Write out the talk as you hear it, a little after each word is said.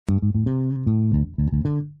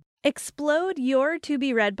Explode your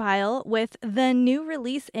to-be-read pile with the New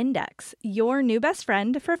Release Index, your new best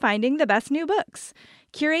friend for finding the best new books.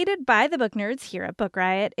 Curated by the book nerds here at Book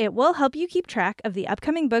Riot, it will help you keep track of the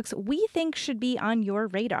upcoming books we think should be on your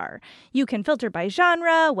radar. You can filter by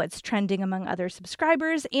genre, what's trending among other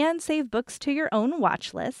subscribers, and save books to your own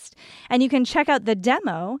watch list. And you can check out the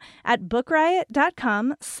demo at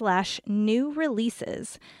bookriot.com/new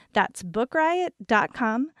releases. That's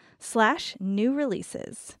bookriot.com/new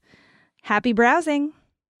releases. Happy browsing!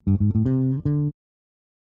 You're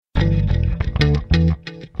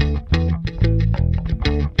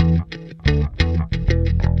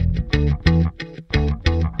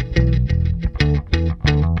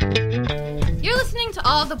listening to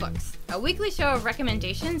All the Books, a weekly show of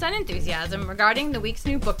recommendations and enthusiasm regarding the week's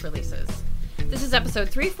new book releases. This is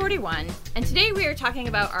episode 341, and today we are talking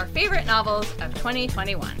about our favorite novels of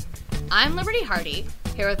 2021. I'm Liberty Hardy,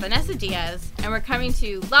 here with Vanessa Diaz, and we're coming to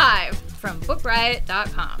you live from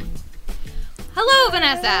BookRiot.com. Hello,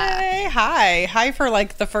 Vanessa! Hey, hi. Hi for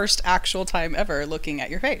like the first actual time ever looking at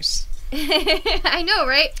your face. I know,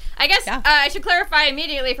 right? I guess I should clarify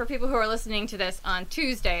immediately for people who are listening to this on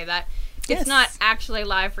Tuesday that it's not actually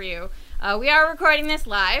live for you. We are recording this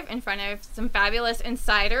live in front of some fabulous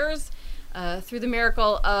insiders through the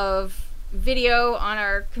miracle of video on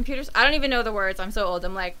our computers. I don't even know the words. I'm so old.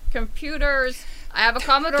 I'm like, computers. I have a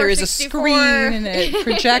Commodore 64. There is a screen and it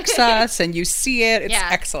projects us and you see it. It's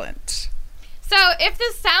excellent. So if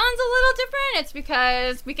this sounds a little different, it's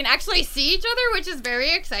because we can actually see each other, which is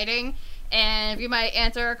very exciting. And we might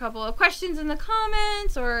answer a couple of questions in the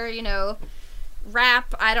comments or, you know,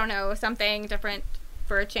 rap, I don't know, something different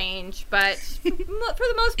for a change. But for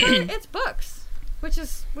the most part, it's books, which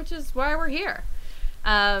is why we're here.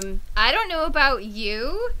 I don't know about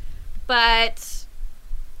you, but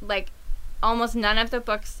like almost none of the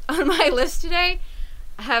books on my list today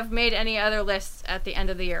have made any other lists at the end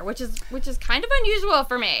of the year, which is kind of unusual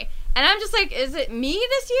for me. And I'm just like, is it me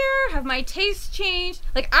this year? Have my tastes changed?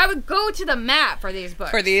 Like, I would go to the map for these books.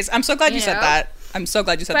 For these, I'm so glad you said that. I'm so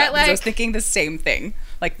glad you said that because I was thinking the same thing.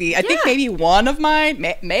 Like I think maybe one of mine,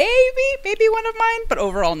 maybe one of mine, but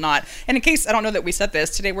overall not. And in case I don't know that we said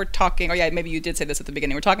this today, we're talking. Maybe you did say this at the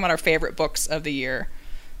beginning. We're talking about our favorite books of the year.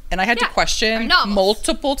 And I had to question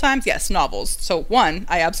multiple times. Yes, novels. So one,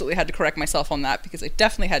 I absolutely had to correct myself on that because I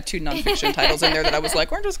definitely had two nonfiction titles in there that I was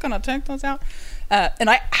like, we're just going to take those out. And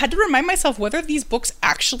I had to remind myself whether these books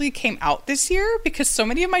actually came out this year because so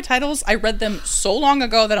many of my titles, I read them so long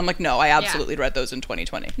ago that I'm like, no, I absolutely read those in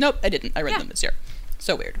 2020. Nope, I didn't. I read them this year.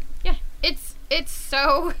 So weird. Yeah, it's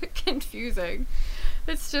so confusing.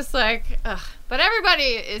 It's just like, ugh. But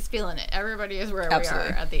everybody is feeling it. Everybody is where we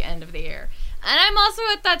are at the end of the year. And I'm also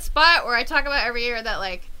at that spot where I talk about every year that,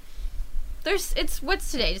 like,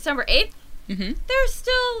 what's today? December 8th? Mm-hmm. There's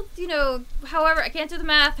still, however, I can't do the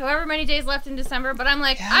math, however many days left in December, but I'm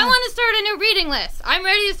like, I want to start a new reading list. I'm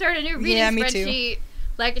ready to start a new reading spreadsheet. Too.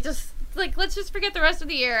 Like, let's just forget the rest of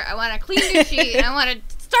the year. I want a clean new sheet, and I want to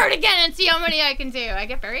start again and see how many I can do. I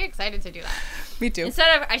get very excited to do that. Me too.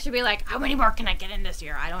 Instead of, I should be like, how many more can I get in this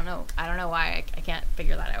year? I don't know why I can't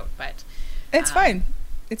figure that out, but... It's fine.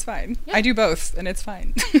 It's fine. Yeah. I do both, and it's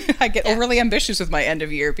fine. I get overly ambitious with my end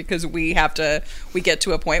of year because we get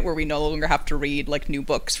to a point where we no longer have to read like new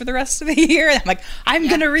books for the rest of the year. And I'm like, I'm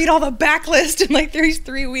going to read all the backlist in like these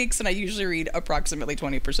 3 weeks, and I usually read approximately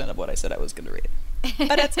 20% of what I said I was going to read.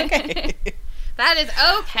 But that's okay. That is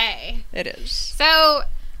okay. It is. So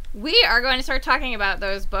we are going to start talking about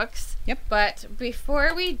those books. Yep. But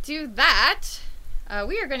before we do that,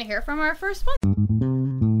 we are going to hear from our first sponsor.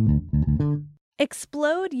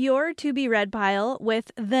 Explode your to-be-read pile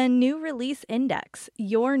with the New Release Index,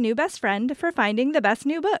 your new best friend for finding the best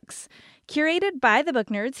new books. Curated by the book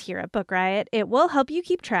nerds here at Book Riot, it will help you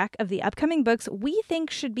keep track of the upcoming books we think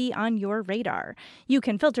should be on your radar. You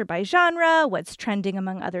can filter by genre, what's trending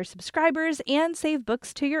among other subscribers, and save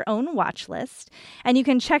books to your own watch list. And you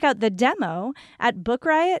can check out the demo at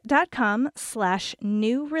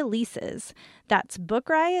bookriot.com/new releases. That's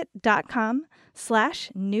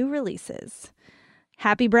bookriot.com/new releases.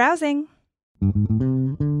 Happy browsing!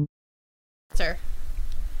 Sir.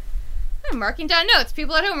 I'm marking down notes.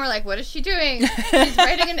 People at home are like, what is she doing? She's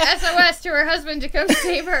writing an SOS to her husband to come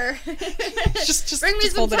save her. Bring me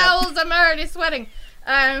some towels. I'm already sweating.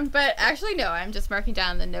 But actually, no, I'm just marking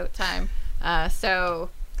down the note time. So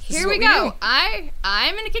here we go.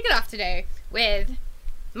 I'm going to kick it off today with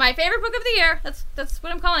my favorite book of the year. That's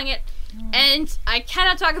what I'm calling it. And I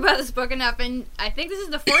cannot talk about this book enough, and I think this is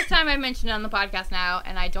the fourth time I mentioned it on the podcast now,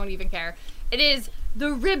 and I don't even care. It is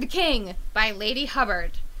The Rib King by Lady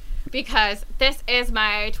Hubbard, because this is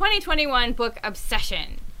my 2021 book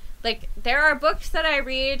obsession. Like, there are books that I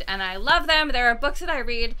read, and I love them. There are books that I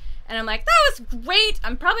read, and I'm like, that was great.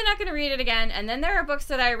 I'm probably not going to read it again. And then there are books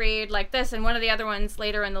that I read, like this and one of the other ones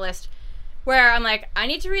later in the list, where I'm like, I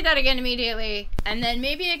need to read that again immediately, and then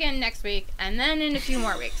maybe again next week, and then in a few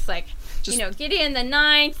more weeks. Like, you know, Gideon the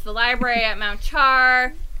Ninth, The Library at Mount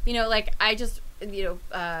Char, you know, like, I just, you know,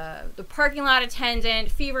 The Parking Lot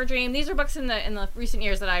Attendant, Fever Dream. These are books in the recent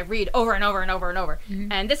years that I read over and over and over and over.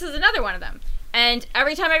 Mm-hmm. And this is another one of them. And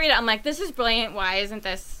every time I read it, I'm like, this is brilliant. Why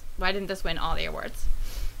didn't this win all the awards?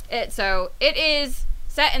 So it is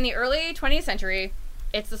set in the early 20th century.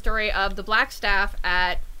 It's the story of the black staff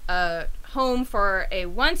at a home for a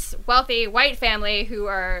once wealthy white family who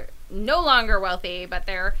are no longer wealthy, but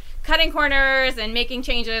they're cutting corners and making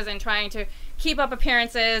changes and trying to keep up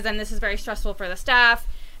appearances, and this is very stressful for the staff,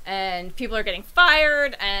 and people are getting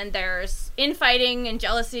fired, and there's infighting and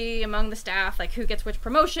jealousy among the staff, like who gets which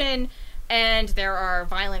promotion. And there are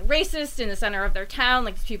violent racists in the center of their town.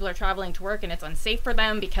 Like, these people are traveling to work and it's unsafe for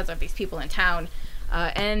them because of these people in town.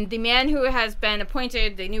 And the man who has been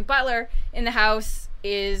appointed the new butler in the house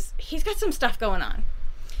he's got some stuff going on.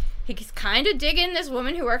 He's kind of digging this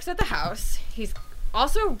woman who works at the house. He's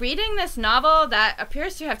also reading this novel that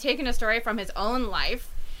appears to have taken a story from his own life.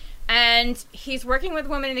 And he's working with a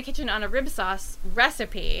woman in the kitchen on a rib sauce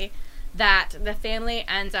recipe that the family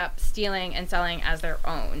ends up stealing and selling as their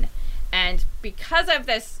own. And because of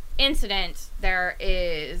this incident, there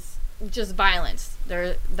is just violence.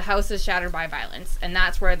 The house is shattered by violence. And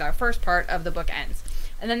that's where the first part of the book ends.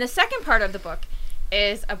 And then the second part of the book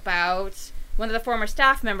is about one of the former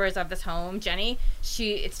staff members of this home, Jenny.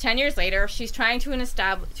 It's 10 years later. She's trying to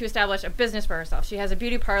establish a business for herself. She has a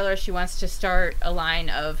beauty parlor. She wants to start a line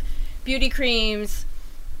of beauty creams.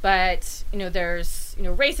 But, you know, there's, you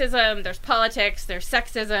know, racism, there's politics, there's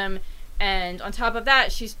sexism. And on top of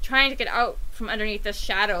that, she's trying to get out from underneath the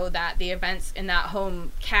shadow that the events in that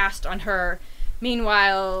home cast on her.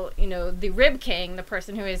 Meanwhile, you know, the Rib King, the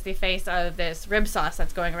person who is the face of this rib sauce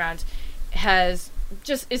that's going around, is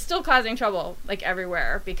still causing trouble, like,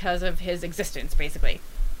 everywhere because of his existence, basically.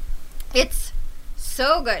 It's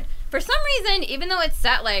so good. For some reason, even though it's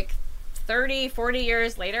set, like, 30, 40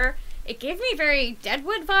 years later, it gave me very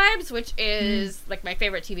Deadwood vibes, which is, like, my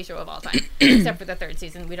favorite TV show of all time. Except for the third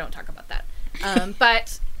season. We don't talk about that.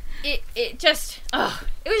 But it was just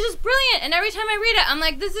brilliant. And every time I read it, I'm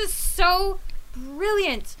like, this is so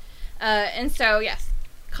brilliant. And so, yes,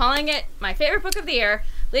 calling it my favorite book of the year.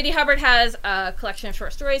 Lady Hubbard has a collection of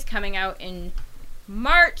short stories coming out in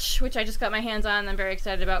March, which I just got my hands on. I'm very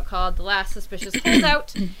excited about, called The Last Suspicious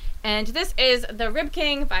Holdout. And this is The Rib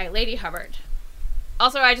King by Lady Hubbard.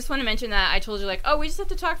 Also, I just want to mention that I told you, like, oh, we just have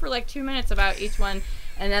to talk for, like, 2 minutes about each one.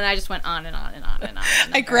 And then I just went on and on and on and on.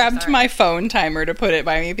 I grabbed my phone timer to put it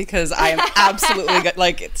by me because I am absolutely,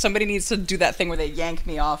 like, somebody needs to do that thing where they yank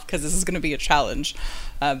me off because this is going to be a challenge.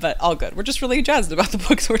 But all good. We're just really jazzed about the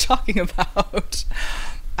books we're talking about.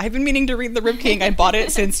 I've been meaning to read The Rib King. I bought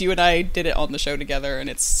it since you and I did it on the show together, and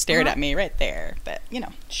it's stared at me right there. But, you know,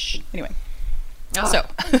 anyway. Oh. So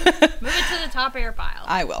move it to the top of your pile.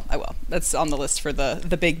 I will. That's on the list for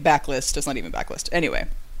the big backlist. It's not even backlist. Anyway.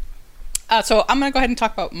 So I'm going to go ahead and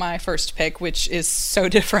talk about my first pick, which is so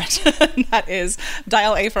different. That is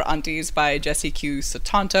Dial A for Aunties by Jessie Q.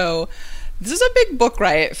 Sutanto. This is a big Book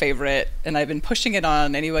Riot favorite, and I've been pushing it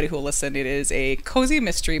on anybody who will listen. It is a cozy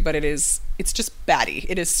mystery, but it's just batty.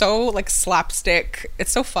 It is so, like, slapstick.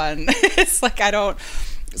 It's so fun. It's like,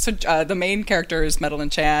 So the main character is Madeline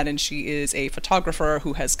Chan, and she is a photographer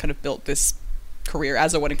who has kind of built this career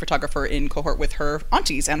as a wedding photographer in cohort with her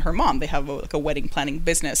aunties and her mom. They have a wedding planning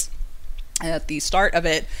business. And at the start of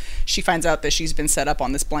it, she finds out that she's been set up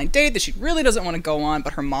on this blind date that she really doesn't want to go on,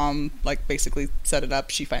 but her mom, like, basically set it up.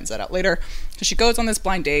 She finds that out later. So she goes on this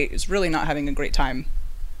blind date, is really not having a great time.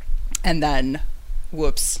 And then,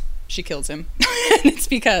 whoops, she kills him. And it's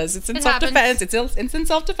because it's in self-defense. It's in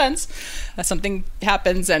self-defense. Something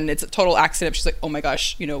happens and it's a total accident. She's like, oh my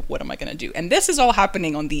gosh, you know, what am I going to do? And this is all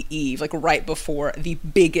happening on the eve, like right before the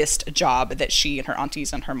biggest job that she and her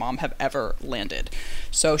aunties and her mom have ever landed.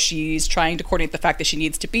 So she's trying to coordinate the fact that she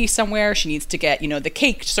needs to be somewhere. She needs to get, you know, the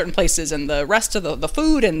cake to certain places and the rest of the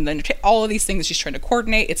food and then all of these things she's trying to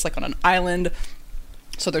coordinate. It's like on an island.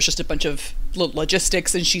 So there's just a bunch of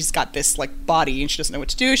logistics, and she's got this, like, body, and she doesn't know what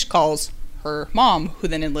to do. She calls her mom, who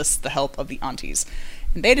then enlists the help of the aunties.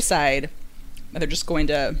 And they decide that they're just going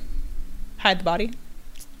to hide the body.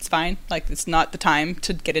 It's fine. Like, it's not the time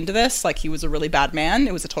to get into this. Like, he was a really bad man.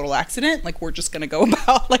 It was a total accident. Like, we're just going to go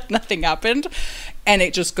about like nothing happened. And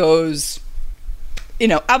it just goes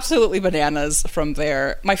absolutely bananas from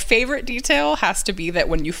there. My favorite detail has to be that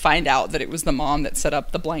when you find out that it was the mom that set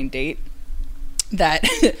up the blind date, that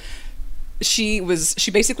she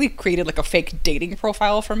basically created like a fake dating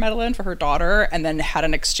profile for Madeline, for her daughter, and then had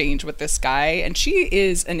an exchange with this guy. And she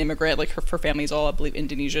is an immigrant, like her family's all, I believe,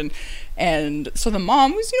 Indonesian. And so the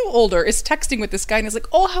mom, who's older, is texting with this guy and is like,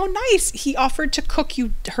 oh, how nice, he offered to cook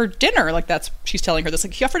you her dinner. Like, she's telling her this,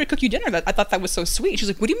 like, he offered to cook you dinner. I thought that was so sweet. She's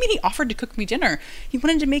like, what do you mean he offered to cook me dinner? He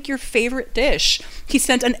wanted to make your favorite dish. He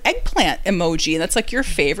sent an eggplant emoji, and that's like your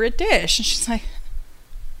favorite dish. And she's like,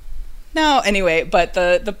 no, anyway, but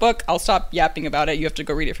the book, I'll stop yapping about it. You have to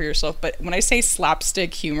go read it for yourself. But when I say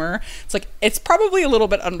slapstick humor, it's like, it's probably a little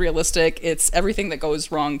bit unrealistic. It's everything that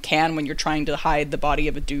goes wrong when you're trying to hide the body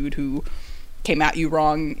of a dude who came at you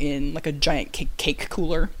wrong in like a giant cake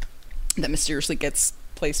cooler that mysteriously gets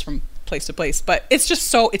placed from place to place. But it's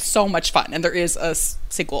so much fun. And there is a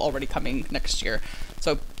sequel already coming next year.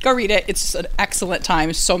 So go read it. It's just an excellent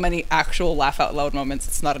time. So many actual laugh out loud moments.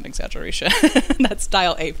 It's not an exaggeration. That's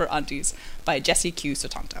Dial A for Aunties by Jessie Q.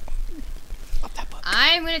 Sutanto. Love that book.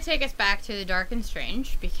 I'm going to take us back to The Dark and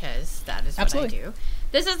Strange because that is what I do.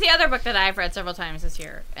 This is the other book that I've read several times this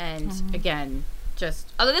year. And again,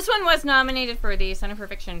 although this one was nominated for the Center for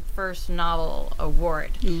Fiction First Novel Award.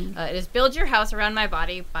 It is Build Your House Around My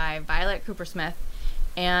Body by Violet Coopersmith.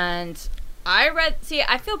 And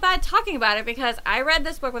I feel bad talking about it because I read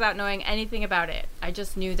this book without knowing anything about it. I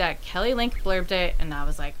just knew that Kelly Link blurbed it, and I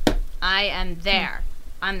was like, I am there.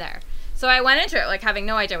 I'm there. So I went into it, like, having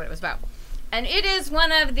no idea what it was about. And it is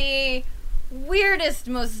one of the weirdest,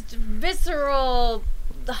 most visceral,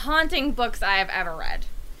 haunting books I have ever read.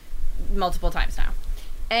 Multiple times now.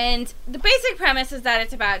 And the basic premise is that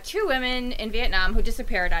it's about two women in Vietnam who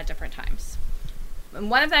disappeared at different times. And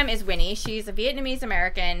one of them is Winnie. She's a Vietnamese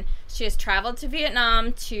American. She has traveled to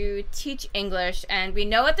Vietnam to teach English, and we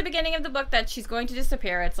know at the beginning of the book that she's going to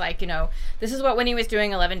disappear. It's like, this is what Winnie was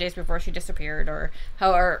doing 11 days before she disappeared, or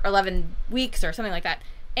 11 weeks or something like that.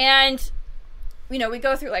 And, we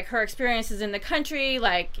go through, like, her experiences in the country.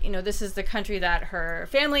 Like, this is the country that her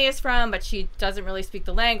family is from, but she doesn't really speak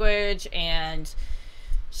the language, and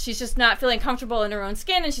she's just not feeling comfortable in her own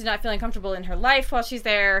skin, and she's not feeling comfortable in her life while she's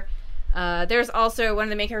there. There's also one of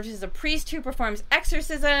the main characters is a priest who performs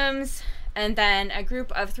exorcisms, and then a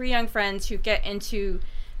group of 3 young friends who get into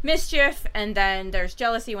mischief, and then there's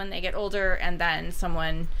jealousy when they get older, and then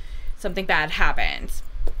something bad happens.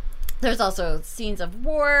 There's also scenes of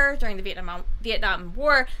war during the Vietnam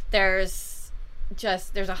War. There's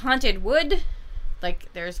a haunted wood,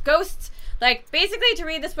 like there's ghosts. Like, basically, to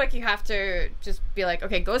read this book, you have to just be like,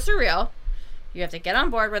 okay, ghosts are real. You have to get on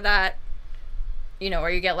board with that.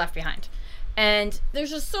 Or you get left behind. And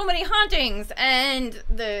there's just so many hauntings, and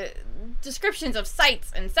the descriptions of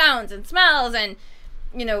sights and sounds and smells, and,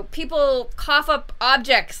 people cough up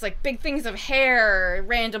objects, like big things of hair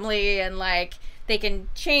randomly, and, like, they can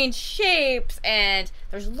change shapes, and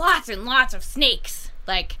there's lots and lots of snakes.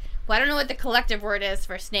 Like, I don't know what the collective word is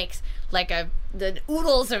for snakes. Like, the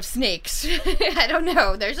oodles of snakes. I don't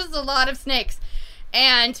know. There's just a lot of snakes.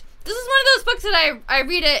 And this is one of those books that I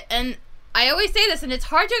read it, and I always say this, and it's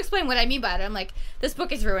hard to explain what I mean by it. I'm like, this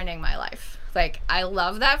book is ruining my life. Like, I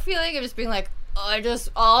love that feeling of just being like,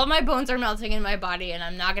 all of my bones are melting in my body, and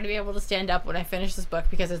I'm not going to be able to stand up when I finish this book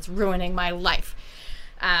because it's ruining my life.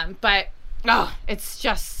 But it's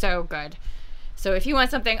just so good. So if you want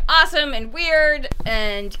something awesome and weird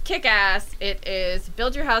and kick-ass, it is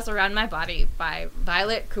Build Your House Around My Body by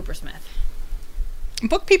Violet Coopersmith.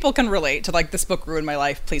 Book people can relate to, like, this book ruined my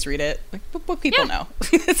life, please read it. Like, book people know.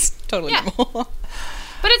 It's totally normal.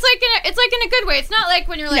 But it's like in a good way. It's not like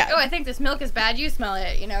when you're like, oh, I think this milk is bad, you smell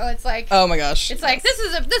it, It's like, oh my gosh. It's like,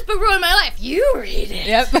 this book ruined my life, you read it.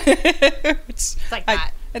 Yep. It's like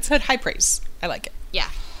that. It's had high praise. I like it. Yeah.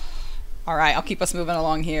 All right, I'll keep us moving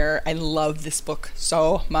along here. I love this book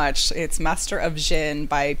so much. It's Master of Jinn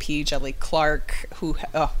by P. Djèlí Clark, who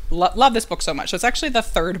love this book so much. So it's actually the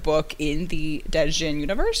 3rd book in the Dead Jinn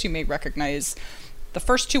universe. You may recognize the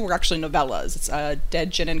first 2 were actually novellas. It's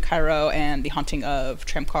Dead Jinn in Cairo and The Haunting of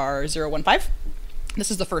Tramcar 015.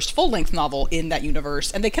 This is the first full-length novel in that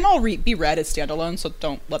universe, and they can all be read as standalone, so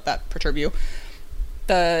don't let that perturb you.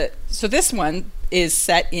 So this one is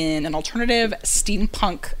set in an alternative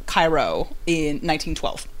steampunk Cairo in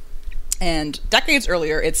 1912. And decades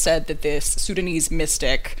earlier, it said that this Sudanese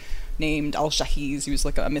mystic named Al-Shahiz, he was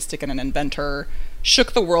like a mystic and an inventor,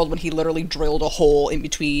 shook the world when he literally drilled a hole in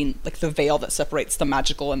between, like, the veil that separates the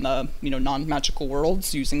magical and the, non-magical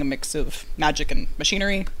worlds using a mix of magic and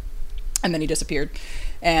machinery. And then he disappeared.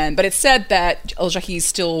 But it's said that Al-Shahiz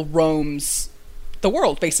still roams the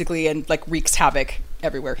world, basically, and, like, wreaks havoc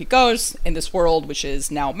everywhere he goes in this world, which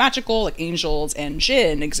is now magical. Like angels and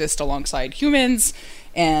jinn exist alongside humans,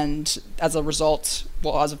 and as a result,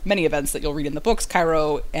 well, as of many events that you'll read in the books,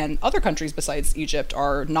 Cairo and other countries besides Egypt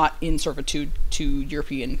are not in servitude to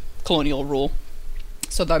European colonial rule.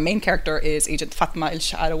 So the main character is Agent Fatma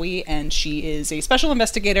El-Sha'arawi, and she is a special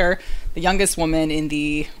investigator, the youngest woman in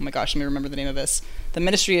the, oh my gosh, let me remember the name of this, the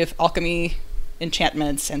Ministry of Alchemy,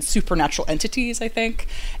 Enchantments, and Supernatural Entities, I think.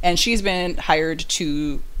 And she's been hired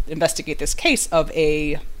to investigate this case of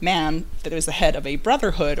a man that is the head of a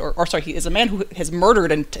brotherhood, or sorry, he is a man who has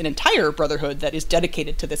murdered an entire brotherhood that is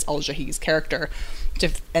dedicated to this Al-Jahiz character.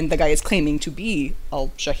 And the guy is claiming to be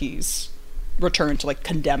Al-Jahiz return to like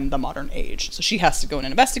condemn the modern age. So she has to go in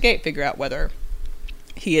and investigate, figure out whether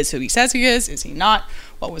he is who he says he is he not,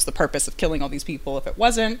 what was the purpose of killing all these people if it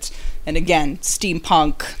wasn't. And again,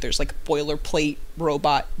 steampunk, there's like boilerplate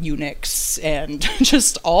robot eunuchs, and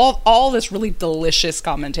just all this really delicious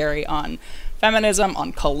commentary on feminism,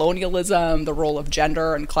 on colonialism, the role of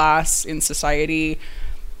gender and class in society.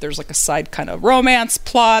 There's like a side kind of romance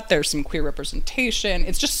plot. There's some queer representation.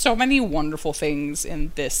 It's just so many wonderful things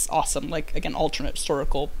in this awesome, like, again, alternate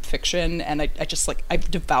historical fiction. And I just, like, I've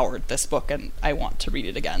devoured this book and I want to read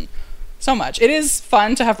it again so much. It is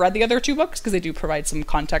fun to have read the other two books because they do provide some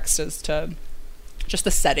context as to just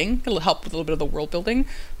the setting. It'll help with a little bit of the world building.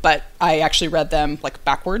 But I actually read them, like,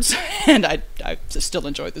 backwards. And I still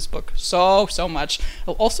enjoyed this book so much.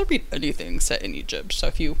 I'll also read anything set in Egypt. So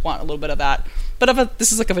if you want a little bit of that, but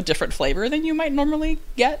this is like of a different flavor than you might normally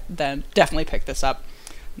get, then definitely pick this up.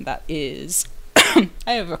 That is, I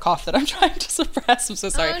have a cough that I'm trying to suppress. I'm so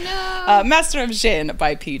sorry. Oh no! Master of Jinn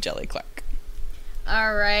by P. Djèlí Clark.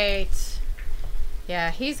 All right. Yeah,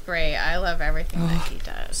 he's great. I love everything that he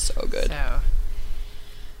does. So good. So.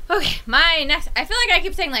 Okay, my next. I feel like I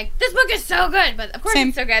keep saying like this book is so good, but of course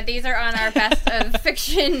it's so good. These are on our best of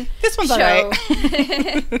fiction. This one's show. alright.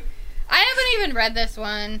 I haven't even read this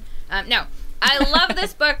one. No. I love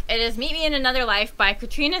this book. It is Meet Me in Another Life by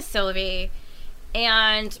Katrina Sylvie.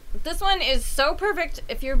 And this one is so perfect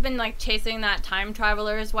if you've been like chasing that time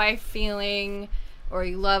traveler's wife feeling, or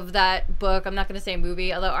you love that book. I'm not going to say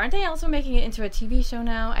movie, although aren't they also making it into a TV show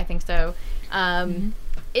now? I think so.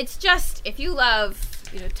 It's just, if you love,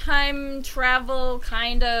 time travel,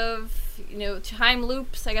 kind of, time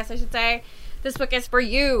loops, I guess I should say, this book is for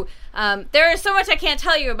you. There is so much I can't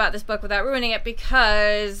tell you about this book without ruining it,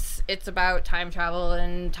 because it's about time travel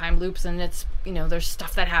and time loops, and it's, there's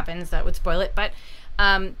stuff that happens that would spoil it. But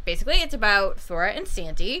basically, it's about Thora and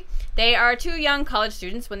Santi. They are two young college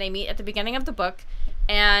students when they meet at the beginning of the book,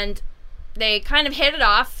 and they kind of hit it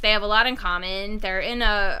off. They have a lot in common. They're in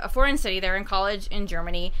a foreign city. They're in college in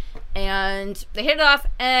Germany, and they hit it off,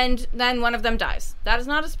 and then one of them dies. That is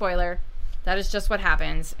not a spoiler. That is just what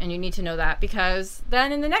happens, and you need to know that, because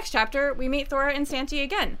then in the next chapter, we meet Thora and Santi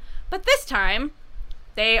again. But this time,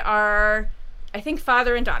 they are, I think,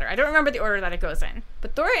 father and daughter. I don't remember the order that it goes in.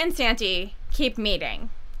 But Thora and Santi keep meeting,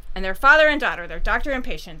 and they're father and daughter. They're doctor and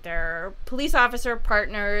patient. They're police officer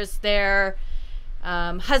partners. They're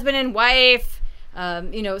husband and wife.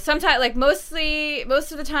 Sometimes, like most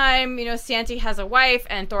of the time, Santi has a wife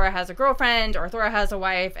and Thora has a girlfriend, or Thora has a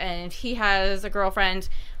wife and he has a girlfriend.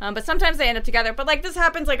 But sometimes they end up together. But like this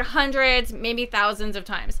happens like hundreds, maybe thousands of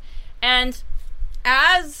times. And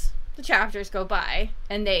as the chapters go by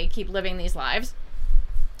and they keep living these lives,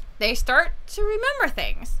 they start to remember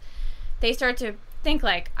things. They start to think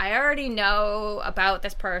like, I already know about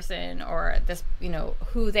this person, or this,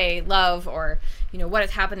 who they love, or, what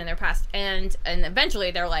has happened in their past. And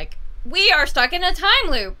eventually they're like, we are stuck in a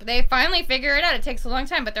time loop. They finally figure it out. It takes a long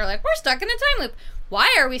time, but they're like, we're stuck in a time loop.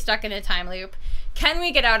 Why are we stuck in a time loop? Can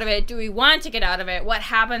we get out of it? Do we want to get out of it? What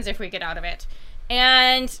happens if we get out of it?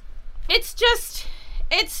 And it's just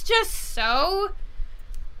so,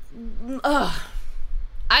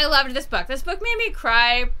 I loved this book. This book made me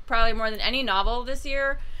cry probably more than any novel this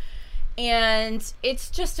year. And it's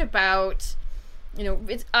just about,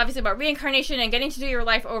 it's obviously about reincarnation and getting to do your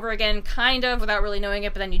life over again, kind of, without really knowing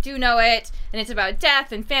it, but then you do know it. And it's about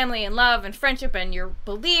death and family and love and friendship and your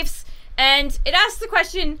beliefs. And it asks the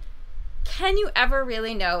question, can you ever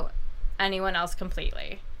really know anyone else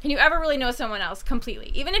completely? Can you ever really know someone else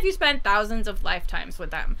completely? Even if you spend thousands of lifetimes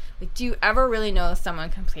with them. Like, do you ever really know someone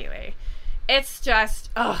completely? It's just,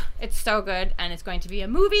 it's so good. And it's going to be a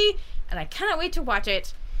movie, and I cannot wait to watch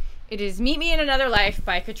it. It is Meet Me in Another Life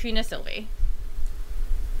by Katrina Sylvie.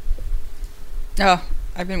 Oh,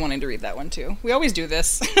 I've been wanting to read that one too. We always do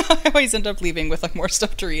this. I always end up leaving with like more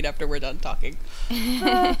stuff to read after we're done talking.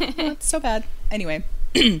 It's so bad. Anyway.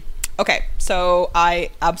 Okay, so I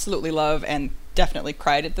absolutely love and definitely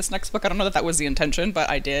cried at this next book. I don't know that was the intention, but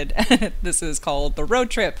I did. This is called The Road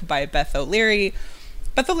Trip by Beth O'Leary.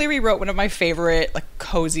 Beth O'Leary wrote one of my favorite like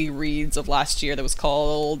cozy reads of last year that was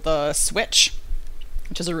called The Switch,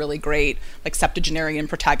 which is a really great like septuagenarian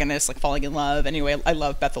protagonist like falling in love. Anyway, I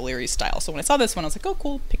love Beth O'Leary's style. So when I saw this one, I was like, oh,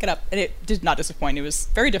 cool, pick it up. And it did not disappoint. It was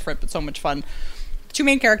very different, but so much fun. The two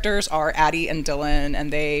main characters are Addie and Dylan,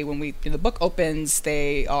 and when the book opens,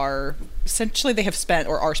 they are essentially, they have spent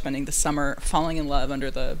or are spending the summer falling in love under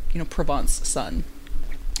the, Provence sun.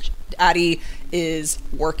 Addie is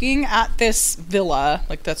working at this villa,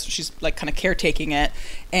 like she's like kind of caretaking it,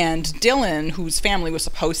 and Dylan, whose family was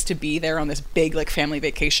supposed to be there on this big like family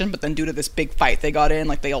vacation, but then due to this big fight they got in,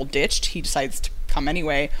 like they all ditched, he decides to come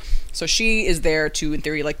anyway. So she is there to, in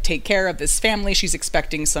theory, like take care of this family. She's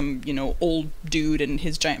expecting some, old dude and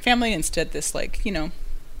his giant family. Instead, this like,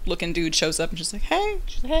 looking dude shows up and she's like, hey,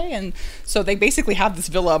 and so they basically have this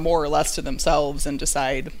villa more or less to themselves and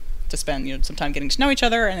decide to spend some time getting to know each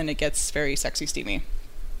other, and then it gets very sexy steamy.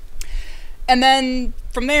 And then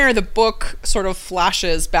from there the book sort of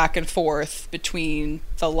flashes back and forth between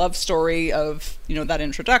the love story of that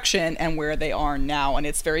introduction and where they are now, and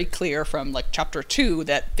it's very clear from like chapter 2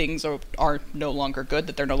 that things are no longer good,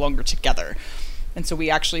 that they're no longer together. And so we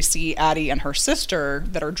actually see Addie and her sister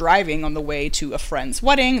that are driving on the way to a friend's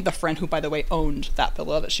wedding, the friend who, by the way, owned that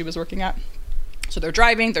villa that she was working at. So they're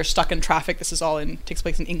driving, they're stuck in traffic. This is all takes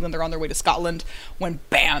place in England. They're on their way to Scotland when,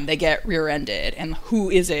 bam, they get rear-ended. And who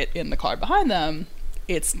is it in the car behind them?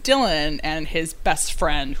 It's Dylan and his best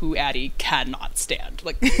friend, who Addie cannot stand.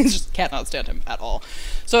 Like, just cannot stand him at all.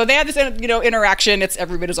 So they have this, interaction. It's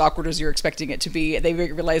every bit as awkward as you're expecting it to be. They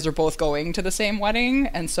realize they're both going to the same wedding.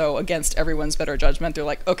 And so against everyone's better judgment, they're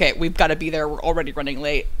like, okay, we've got to be there. We're already running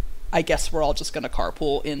late. I guess we're all just going to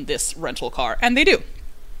carpool in this rental car. And they do.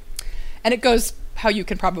 And it goes how you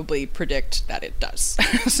can probably predict that it does.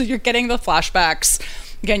 So you're getting the flashbacks.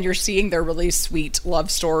 Again, you're seeing their really sweet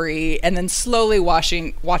love story, and then slowly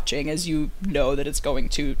watching as you know that it's going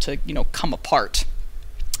to come apart.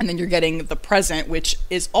 And then you're getting the present, which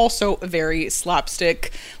is also very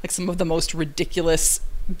slapstick, like some of the most ridiculous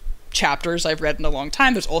chapters I've read in a long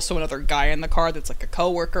time. There's also another guy in the car that's like a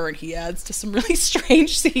co-worker, and he adds to some really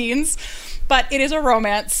strange scenes. But it is a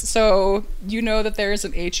romance, so you know that there is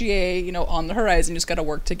an HEA, on the horizon. You just got to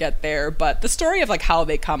work to get there. But the story of like how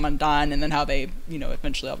they come undone and then how they,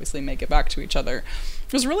 eventually obviously make it back to each other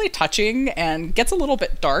was really touching and gets a little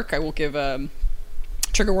bit dark. I will give a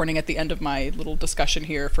trigger warning at the end of my little discussion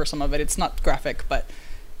here for some of it. It's not graphic, but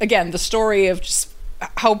again, the story of just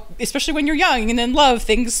how, especially when you're young and in love,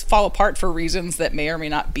 things fall apart for reasons that may or may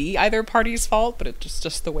not be either party's fault, but it's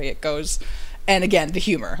just the way it goes. And again, the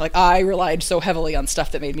humor. Like, I relied so heavily on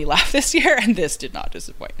stuff that made me laugh this year, and this did not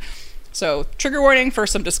disappoint. So, trigger warning for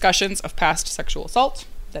some discussions of past sexual assault.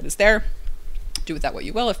 That is there. Do with that what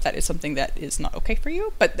you will if that is something that is not okay for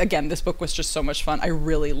you. But again, this book was just so much fun. I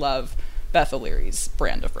really love Beth O'Leary's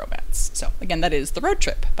brand of romance. So, again, that is The Road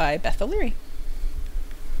Trip by Beth O'Leary.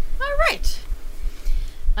 All right.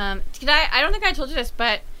 I don't think I told you this,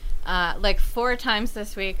 but like 4 times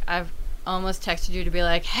this week, I've almost texted you to be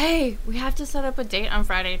like, hey, we have to set up a date on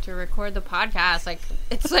Friday to record the podcast. Like,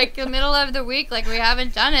 it's like the middle of the week, like we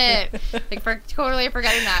haven't done it. Like, totally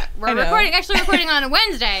forgetting that. We're recording on a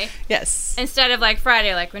Wednesday. Yes. Instead of like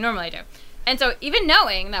Friday like we normally do. And so even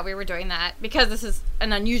knowing that we were doing that, because this is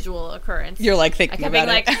an unusual occurrence, you're like thinking about it.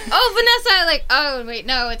 I kept being like, oh, Vanessa, like, oh, wait,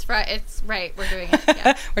 no, it's Friday. It's right. We're doing it.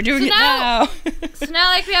 Yeah. We're doing it now. So now,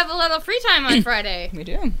 like, we have a little free time on Friday. We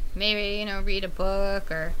do. Maybe, read a book,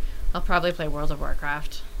 or I'll probably play World of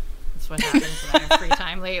Warcraft. That's what happens when I have free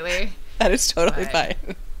time lately. That is totally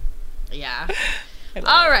fine. Yeah.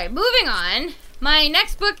 All right, moving on. My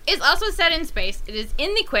next book is also set in space. It is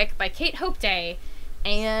In the Quick by Kate Hope Day.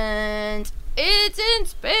 And it's in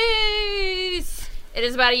space. It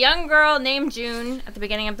is about a young girl named June at the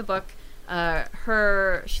beginning of the book.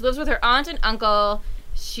 She lives with her aunt and uncle.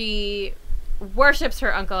 She worships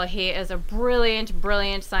her uncle. He is a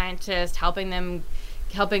brilliant scientist, helping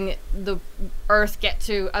the Earth get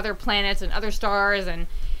to other planets and other stars, and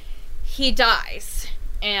he dies.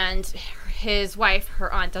 And his wife,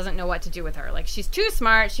 her aunt, doesn't know what to do with her. Like, she's too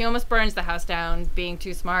smart. She almost burns the house down being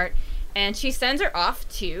too smart. And she sends her off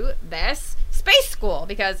to this space school,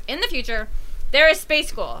 because in the future, there is space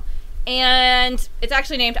school. And it's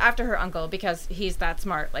actually named after her uncle, because he's that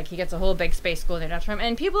smart. Like, he gets a whole big space school named after him.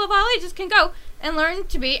 And people of all ages can go and learn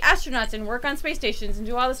to be astronauts and work on space stations and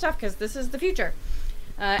do all this stuff, because this is the future.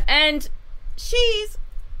 And she's,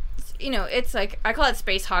 it's like, I call it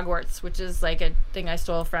Space Hogwarts, which is like a thing I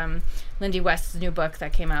stole from Lindy West's new book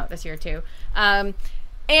that came out this year, too.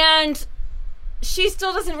 And she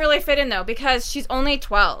still doesn't really fit in, though, because she's only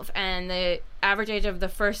 12, and the average age of the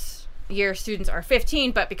first year students are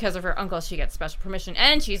 15, but because of her uncle, she gets special permission,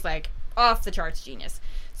 and she's, like, off the charts genius.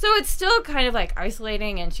 So it's still kind of, like,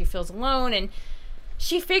 isolating, and she feels alone, and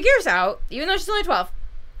she figures out, even though she's only 12,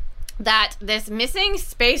 that this missing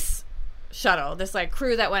space shuttle, this, like,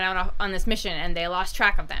 crew that went out on this mission, and they lost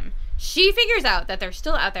track of them, she figures out that they're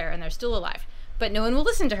still out there, and they're still alive, but no one will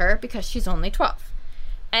listen to her because she's only 12.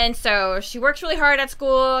 And so she works really hard at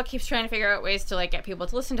school, keeps trying to figure out ways to, like, get people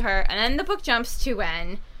to listen to her. And then the book jumps to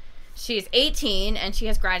when she's 18 and she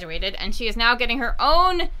has graduated and she is now getting her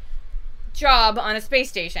own job on a space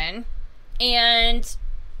station. And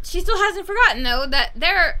she still hasn't forgotten, though, that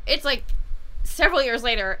it's like several years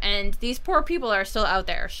later and these poor people are still out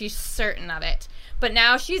there. She's certain of it. But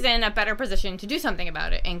now she's in a better position to do something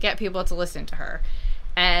about it and get people to listen to her.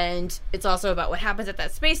 And it's also about what happens at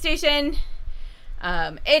that space station.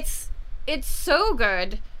 It's so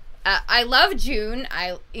good. I love June.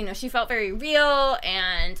 She felt very real,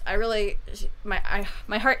 and I really,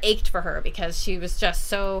 my heart ached for her because she was just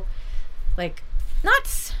so, like,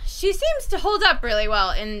 she seems to hold up really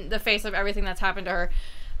well in the face of everything that's happened to her.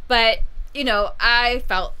 But, I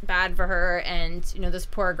felt bad for her and, this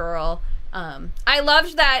poor girl. I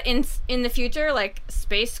loved that in the future, like,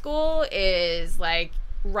 space school is, like,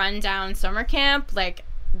 run-down summer camp. Like,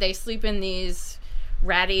 they sleep in these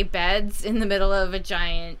ratty beds in the middle of a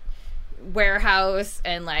giant warehouse,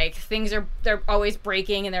 and like they're always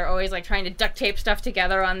breaking, and they're always like trying to duct tape stuff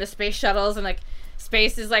together on the space shuttles, and like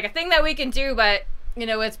space is like a thing that we can do, but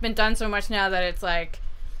it's been done so much now that it's like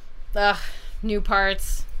new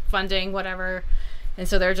parts, funding, whatever, and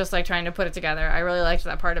so they're just like trying to put it together. I really liked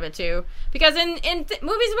that part of it too, because in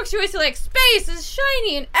movies and books you always say like space is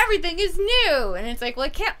shiny and everything is new, and it's like, well,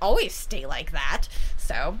 it can't always stay like that.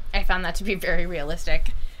 So I found that to be very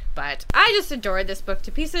realistic. But I just adored this book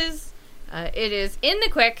to pieces. It is In the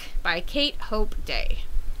Quick by Kate Hope Day.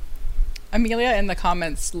 Amelia in the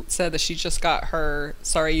comments said that she just got her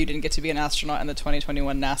 "sorry you didn't get to be an astronaut in the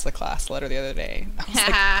 2021 NASA class" letter the other day.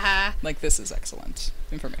 I was like, this is excellent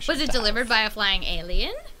information. Was it delivered by a flying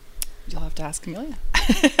alien? You'll have to ask Amelia.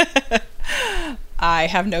 I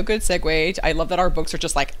have no good segue. I love that our books are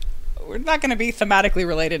just like, we're not going to be thematically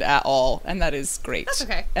related at all, and that is great. That's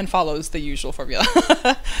okay. And follows the usual formula.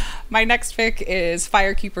 My next pick is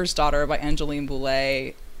Firekeeper's Daughter by Angeline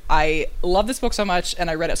Boulet. I love this book so much, and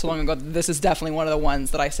I read it so long ago that this is definitely one of the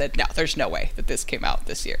ones that I said, no, there's no way that this came out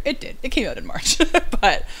this year. It did. It came out in March.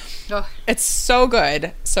 But it's so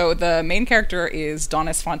good. So the main character is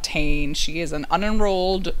Donis Fontaine. She is an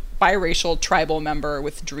unenrolled biracial tribal member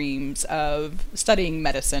with dreams of studying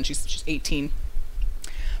medicine. She's 18.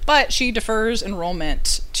 But she defers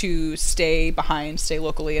enrollment to stay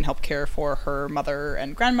locally and help care for her mother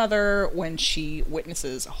and grandmother when she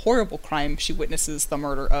witnesses a horrible crime. She witnesses the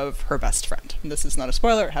murder of her best friend. And this is not a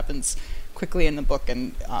spoiler. It happens quickly in the book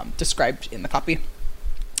and described in the copy.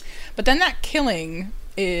 But then that killing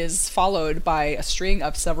is followed by a string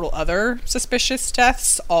of several other suspicious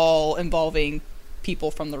deaths, all involving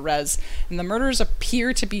people from the res, and the murders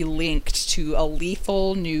appear to be linked to a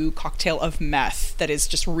lethal new cocktail of meth that is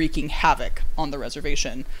just wreaking havoc on the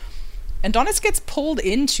reservation. And Donis gets pulled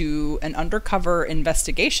into an undercover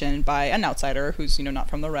investigation by an outsider who's, not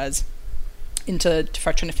from the res, into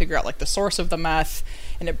trying to figure out like the source of the meth,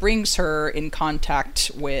 and it brings her in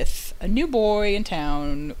contact with a new boy in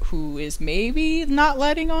town who is maybe not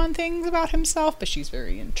letting on things about himself, but she's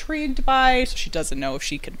very intrigued by, so she doesn't know if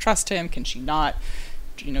she can trust him, can she not,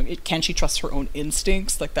 can she trust her own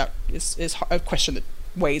instincts? Like that is a question that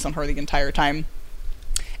weighs on her the entire time.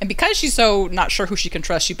 And because she's so not sure who she can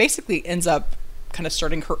trust, she basically ends up kind of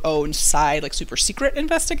starting her own side, like super secret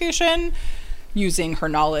investigation, using her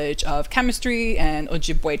knowledge of chemistry and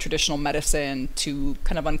Ojibwe traditional medicine to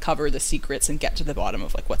kind of uncover the secrets and get to the bottom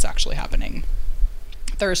of like what's actually happening.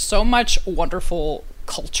 There's so much wonderful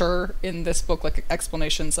culture in this book, like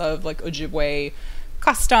explanations of like Ojibwe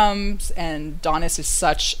customs, and Donis is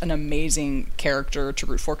such an amazing character to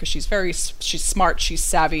root for because she's smart, she's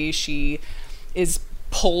savvy, she is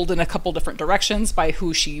pulled in a couple different directions by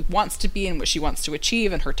who she wants to be and what she wants to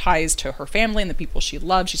achieve, and her ties to her family and the people she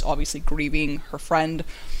loves. She's obviously grieving her friend.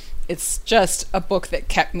 It's just a book that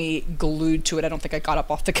kept me glued to it. I don't think I got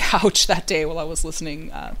up off the couch that day while I was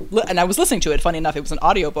listening, and I was listening to it. Funny enough, it was an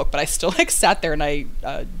audiobook, but I still like sat there and I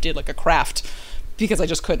did like a craft because I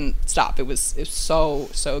just couldn't stop. It was so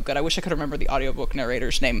good. I wish I could remember the audiobook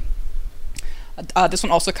narrator's name. This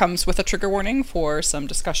one also comes with a trigger warning for some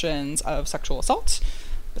discussions of sexual assault.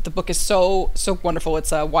 But the book is so wonderful.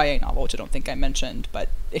 It's a YA novel, which I don't think I mentioned. But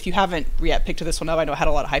if you haven't yet picked this one up, I know I had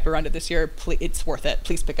a lot of hype around it this year. It's worth it.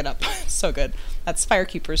 Please pick it up. So good. That's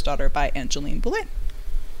Firekeeper's Daughter by Angeline Boulay.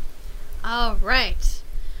 All right.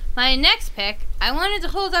 My next pick, I wanted to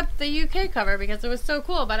hold up the UK cover because it was so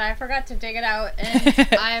cool, but I forgot to dig it out, and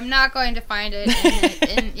I am not going to find it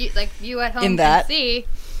in like you at home can see,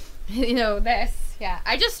 this. Yeah,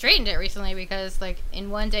 I just straightened it recently because, like,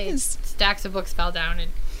 in one day, stacks of books fell down,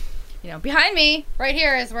 and, behind me, right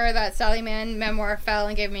here, is where that Sally Mann memoir fell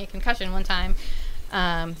and gave me a concussion one time.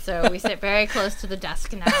 So we sit very close to the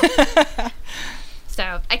desk now.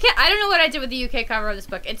 So I don't know what I did with the UK cover of this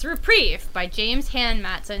book. It's Reprieve by James Han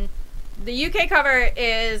Matson. The UK cover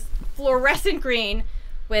is fluorescent green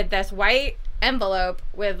with this white envelope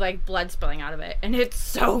with, like, blood spilling out of it, and it's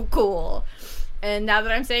so cool. And now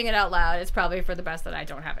that I'm saying it out loud, it's probably for the best that I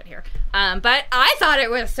don't have it here. But I thought it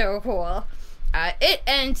was so cool.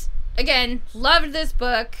 And again, loved this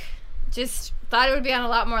book. Just thought it would be on a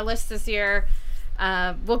lot more lists this year.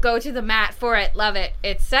 We'll go to the mat for it. Love it.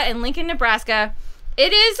 It's set in Lincoln, Nebraska.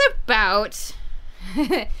 It is about,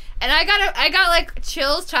 and I got like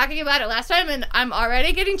chills talking about it last time, and I'm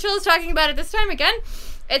already getting chills talking about it this time again.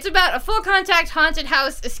 It's about a full contact haunted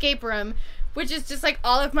house escape room, which is just like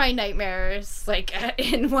all of my nightmares, like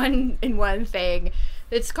in one thing.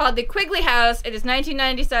 It's called the Quigley House. It is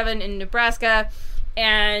 1997 in Nebraska,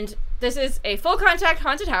 and this is a full contact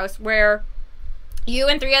haunted house where you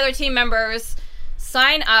and 3 other team members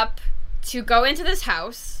sign up to go into this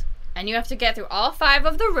house, and you have to get through all 5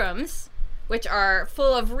 of the rooms, which are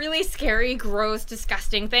full of really scary, gross,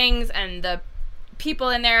 disgusting things, and the people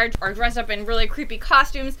in there are dressed up in really creepy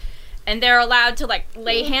costumes. And they're allowed to, like,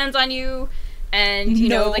 lay hands on you, and, you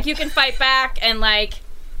know, like, you can fight back, and, like,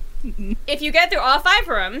 if you get through all 5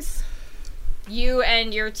 rooms, you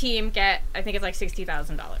and your team get, I think it's, like,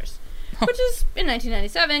 $60,000, which is, in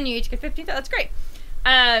 1997, you each get $15,000, that's great.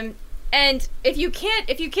 And if you can't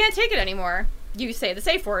take it anymore, you say the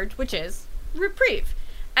safe word, which is reprieve.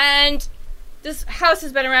 And this house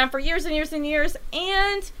has been around for years and years and years,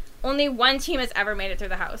 and only one team has ever made it through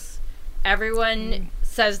the house. Everyone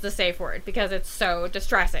says the safe word because it's so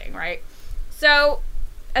distressing, right? So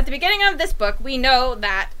at the beginning of this book, we know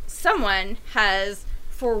that someone has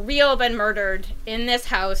for real been murdered in this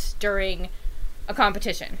house during a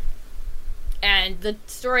competition. And the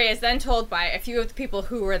story is then told by a few of the people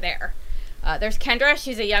who were there. There's Kendra.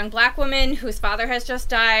 She's a young black woman whose father has just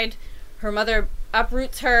died. Her mother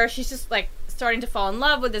uproots her. She's just, like, starting to fall in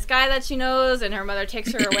love with this guy that she knows, and her mother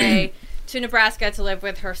takes her away to Nebraska to live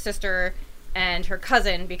with her sister and her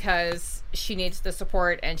cousin because she needs the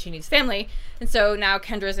support and she needs family. And so now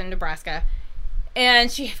Kendra's in Nebraska,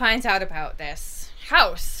 and she finds out about this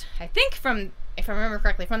house, I think from, if I remember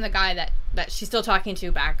correctly, from the guy that she's still talking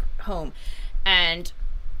to back home. And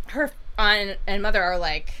her aunt and mother are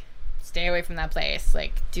like, stay away from that place,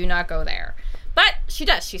 like, do not go there. But she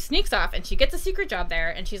does. She sneaks off, and she gets a secret job there,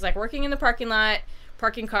 and she's, like, working in the parking lot,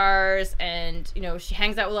 parking cars, and, you know, she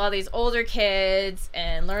hangs out with all these older kids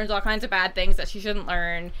and learns all kinds of bad things that she shouldn't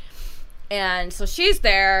learn. And so she's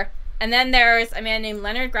there, and then there's a man named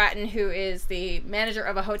Leonard Grattan, who is the manager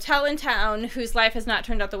of a hotel in town, whose life has not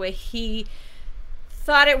turned out the way he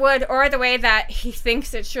thought it would, or the way that he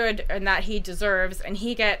thinks it should and that he deserves, and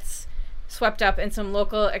he gets swept up in some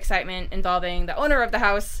local excitement involving the owner of the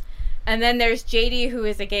house. And then there's JD, who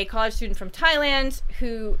is a gay college student from Thailand,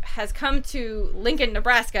 who has come to Lincoln,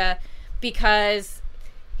 Nebraska, because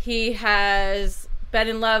he has been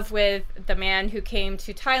in love with the man who came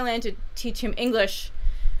to Thailand to teach him English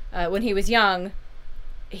when he was young.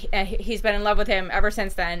 He's been in love with him ever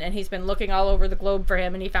since then, and he's been looking all over the globe for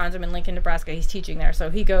him, and he found him in Lincoln, Nebraska. He's teaching there, so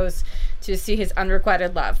he goes to see his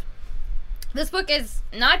unrequited love. This book is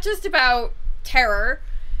not just about terror.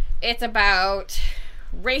 It's about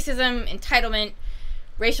racism, entitlement,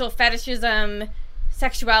 racial fetishism,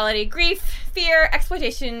 sexuality, grief, fear,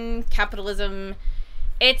 exploitation, capitalism.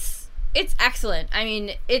 It's excellent. I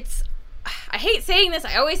mean, I hate saying this.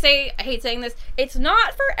 I always say I hate saying this. It's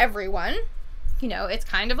not for everyone. You know, it's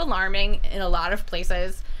kind of alarming in a lot of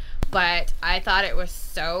places, but I thought it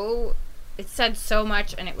said so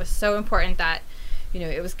much, and it was so important that, you know,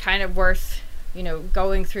 it was kind of worth, you know,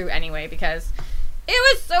 going through anyway, because it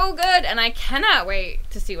was so good, and I cannot wait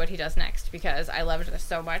to see what he does next, because I loved this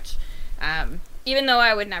so much. Even though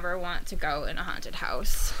I would never want to go in a haunted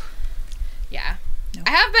house. Yeah. No.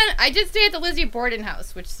 I did stay at the Lizzie Borden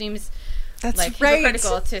house, which seems like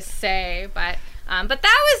hypocritical to say, but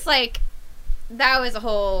that was a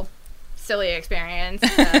whole silly experience.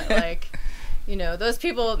 Like, you know, those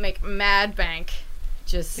people make mad bank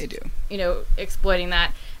just, they do, exploiting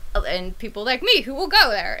that. And people like me who will go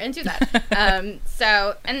there and do that. And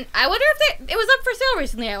I wonder if it was up for sale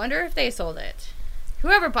recently. I wonder if they sold it.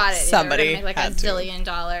 Whoever bought it, somebody make like had $1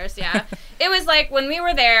 zillion. Yeah. It was like when we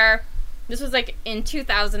were there, this was like in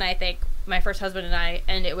 2000, I think, my first husband and I,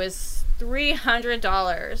 and it was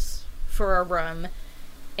 $300 for a room.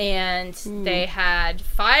 And they had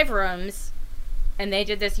 5 rooms, and they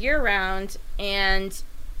did this year round, and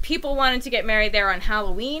people wanted to get married there on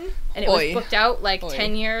Halloween, and it was booked out like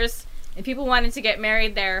 10 years, and people wanted to get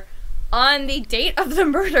married there on the date of the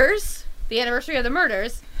murders, the anniversary of the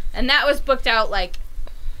murders, and that was booked out like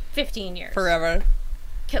 15 years. Forever.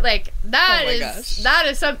 Like, that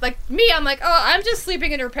is something, like, me, I'm like, oh, I'm just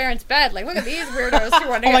sleeping in her parents' bed. Like, look at these weirdos who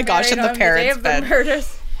want to get married on the day of the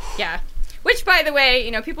murders. Yeah. Which, by the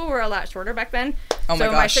way, people were a lot shorter back then. Oh my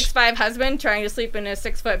gosh. So my 6'5" husband trying to sleep in a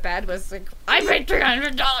 6-foot bed was like, I paid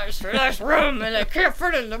 $300 for this room and I can't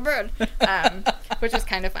fit in the bed. Which is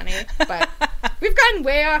kind of funny. But we've gotten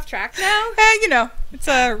way off track now. It's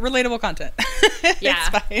relatable content. Yeah. It's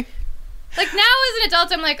fine. Like, now as an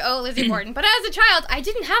adult, I'm like, oh, Lizzie Borden. But as a child, I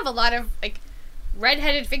didn't have a lot of, like,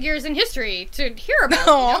 redheaded figures in history to hear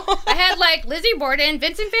about. I had, like, Lizzie Borden,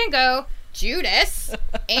 Vincent van Gogh, Judas,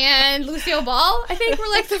 and Lucille Ball, I think, were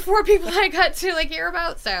like the 4 people I got to like hear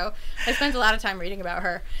about. So I spent a lot of time reading about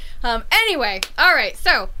her. Anyway, all right.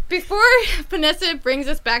 So before Vanessa brings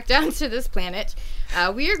us back down to this planet,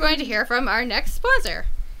 we are going to hear from our next sponsor.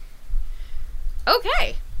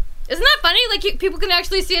 Okay, isn't that funny? Like people can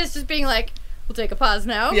actually see us just being like, "We'll take a pause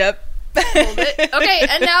now." Yep. Hold it. Okay,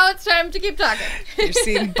 and now it's time to keep talking. You're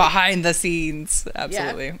seeing behind the scenes.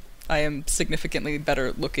 Absolutely. Yeah. I am significantly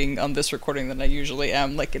better looking on this recording than I usually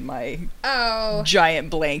am, like in my giant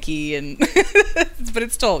blankie, and but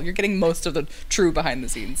it's still, you're getting most of the true behind the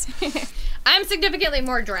scenes. I'm significantly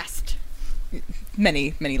more dressed.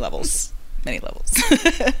 Many levels. Many levels.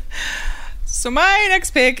 So my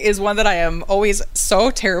next pick is one that I am always so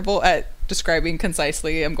terrible at describing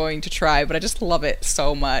concisely. I'm going to try, but I just love it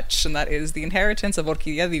so much, and that is The Inheritance of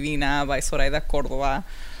Orquídea Divina by Zoraida Córdoba.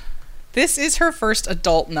 This is her first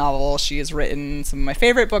adult novel. She has written some of my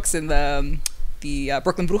favorite books in the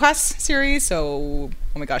Brooklyn Brujas series. So,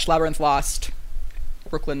 oh my gosh, Labyrinth Lost,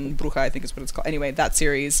 Brooklyn Bruja, I think is what it's called. Anyway, that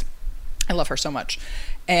series. I love her so much.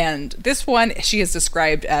 And this one, she has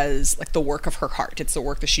described as like the work of her heart. It's the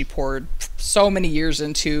work that she poured so many years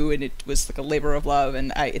into, and it was like a labor of love,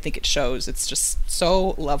 and I think it shows. It's just so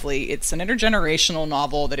lovely. It's an intergenerational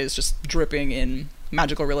novel that is just dripping in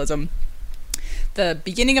magical realism. The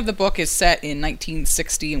beginning of the book is set in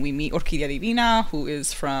 1960, and we meet Orquídea Divina, who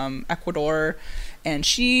is from Ecuador, and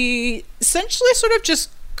she essentially sort of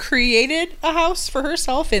just created a house for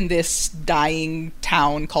herself in this dying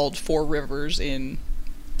town called Four Rivers in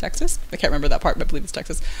Texas. I can't remember that part, but I believe it's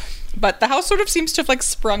Texas. But the house sort of seems to have like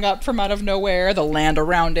sprung up from out of nowhere. The land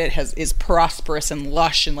around it is prosperous and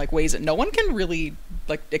lush in like ways that no one can really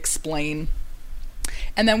like explain.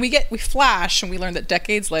 And then we flash and we learn that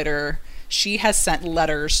decades later, she has sent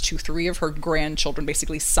letters to 3 of her grandchildren,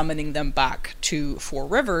 basically summoning them back to Four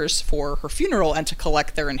Rivers for her funeral and to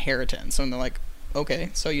collect their inheritance. And they're like, okay,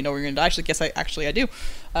 so you know we're going to die? She's like, yes, I do.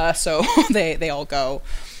 So they all go.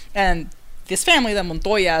 And this family, the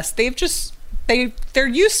Montoyas, they're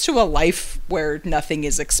used to a life where nothing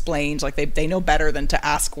is explained. Like they know better than to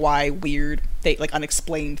ask why weird,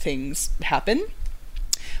 unexplained things happen.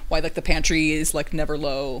 Why like the pantry is like never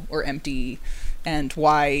low or empty, and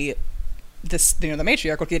why this, the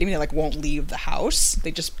matriarch Orquídea Divina like won't leave the house.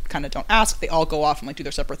 They just kind of don't ask. They all go off and like do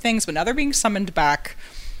their separate things. But now they're being summoned back,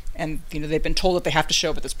 and they've been told that they have to show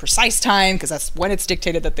up at this precise time because that's when it's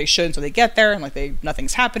dictated that they should. So they get there and like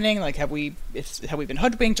nothing's happening. Like have we been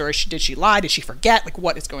hoodwinked, or did she lie? Did she forget? Like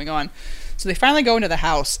what is going on? So they finally go into the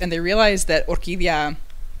house and they realize that Orquídea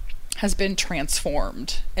has been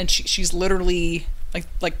transformed, and she's literally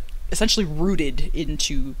like essentially rooted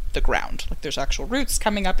into the ground. Like there's actual roots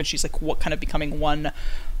coming up, and she's like what kind of becoming one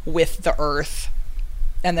with the earth.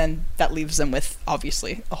 And then that leaves them with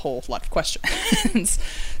obviously a whole lot of questions.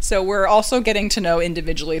 So we're also getting to know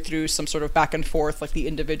individually through some sort of back and forth like the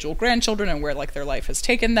individual grandchildren and where like their life has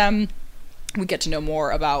taken them. We get to know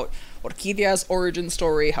more about Orquídea's origin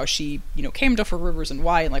story, how she came to Four Rivers and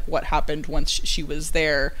why, and like what happened once she was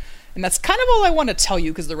there. And that's kind of all I want to tell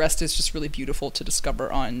you, because the rest is just really beautiful to discover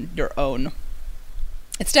on your own.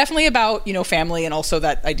 It's definitely about, family, and also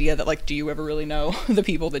that idea that, like, do you ever really know the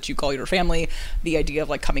people that you call your family? The idea of,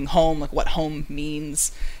 like, coming home, like, what home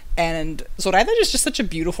means. And Zoraida is just such a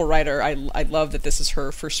beautiful writer. I love that this is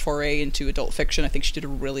her first foray into adult fiction. I think she did a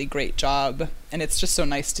really great job. And it's just so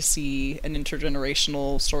nice to see an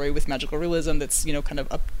intergenerational story with magical realism that's, you know, kind of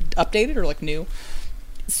updated or like new.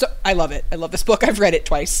 So I love it. I love this book. I've read it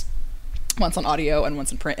twice. Once on audio and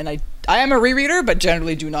once in print. And I am a rereader, but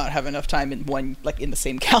generally do not have enough time in the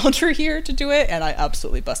same calendar here to do it. And I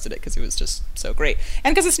absolutely busted it because it was just so great.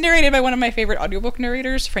 And because it's narrated by one of my favorite audiobook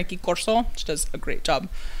narrators, Frankie Corso, which does a great job.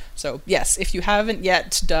 So yes, if you haven't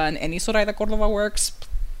yet done any Zoraida Cordova works,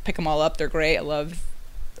 pick them all up. They're great. I love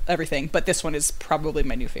everything. But this one is probably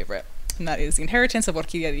my new favorite. And that is The Inheritance of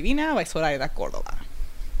Orquídea Divina by Zoraida Cordova.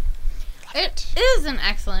 It is an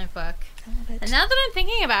excellent book. And now that I'm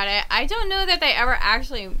thinking about it, I don't know that they ever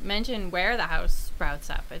actually mention where the house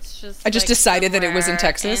sprouts up. It's just I just decided that it was in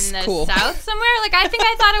Texas. In the cool. South somewhere. Like I think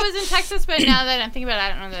I thought it was in Texas, but now that I'm thinking about it, I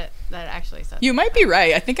don't know that it actually says. You might be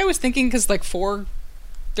right. I think I was thinking because like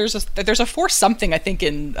there's a for something I think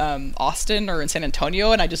in Austin or in San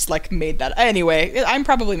Antonio, and I just like made that. Anyway, I'm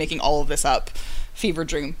probably making all of this up. Fever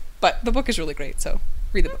dream, but the book is really great. So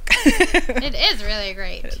read the book. It is really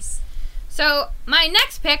great. It is. So, my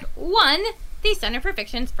next pick won the Center for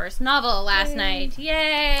Fiction's first novel last night.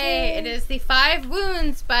 Yay! It is The Five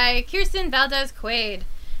Wounds by Kirsten Valdez Quaid.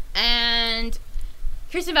 And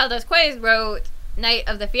Kirsten Valdez Quaid wrote Night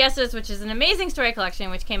of the Fiestas, which is an amazing story collection,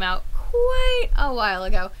 which came out quite a while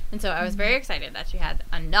ago. And so I was very excited that she had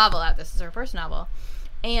a novel out. This is her first novel.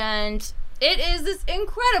 And it is this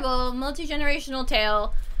incredible multi-generational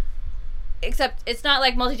tale. Except it's not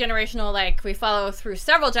like multi-generational, like we follow through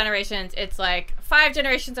several generations. It's like 5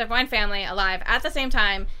 generations of one family alive at the same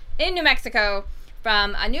time in New Mexico,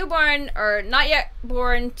 from a newborn or not yet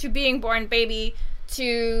born to being born baby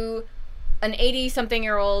to an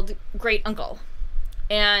 80-something-year-old great uncle.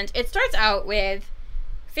 And it starts out with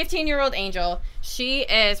 15-year-old Angel. She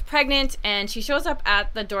is pregnant and she shows up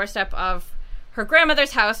at the doorstep of her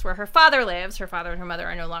grandmother's house where her father lives. Her father and her mother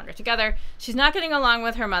are no longer together. She's not getting along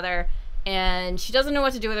with her mother. And she doesn't know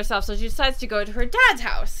what to do with herself, so she decides to go to her dad's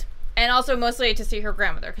house. And also mostly to see her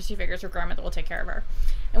grandmother, because she figures her grandmother will take care of her.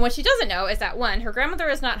 And what she doesn't know is that, 1, her grandmother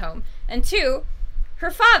is not home. And 2,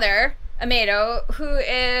 her father, Amado, who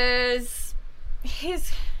is... he kind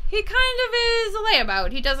of is a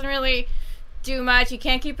layabout. He doesn't really do much. He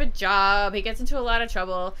can't keep a job. He gets into a lot of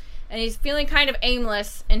trouble. And he's feeling kind of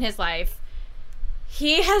aimless in his life.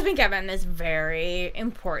 He has been given this very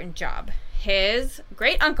important job. His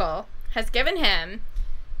great uncle has given him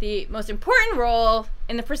the most important role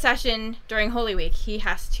in the procession during Holy Week. He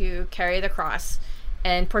has to carry the cross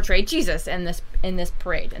and portray Jesus in this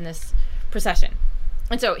parade, in this procession.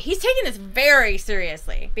 And so he's taking this very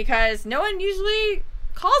seriously because no one usually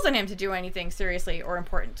calls on him to do anything seriously or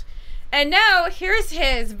important. And now here's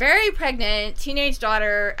his very pregnant teenage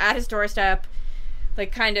daughter at his doorstep,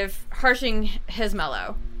 like kind of harshing his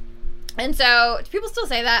mellow. And so, do people still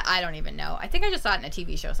say that? I don't even know. I think I just saw it in a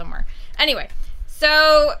TV show somewhere. Anyway,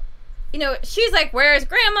 so, you know, she's like, where's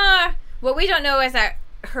Grandma? What we don't know is that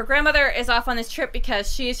her grandmother is off on this trip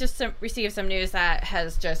because she's just received some news that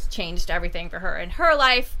has just changed everything for her in her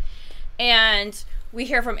life. And we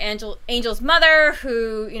hear from Angel's mother,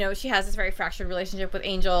 who, you know, she has this very fractured relationship with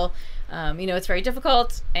Angel. You know, it's very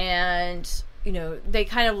difficult. And, you know, they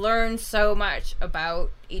kind of learn so much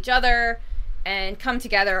about each other and come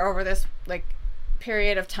together over this like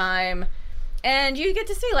period of time, and you get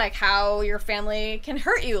to see like how your family can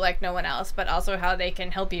hurt you like no one else, but also how they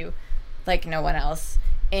can help you like no one else.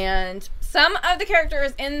 And some of the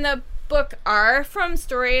characters in the book are from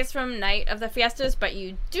stories from Night of the Fiestas, but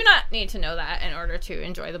you do not need to know that in order to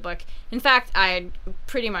enjoy the book. In fact, I had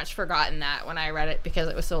pretty much forgotten that when I read it because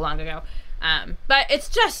it was so long ago. But it's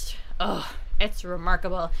just, it's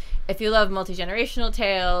remarkable. If you love multi-generational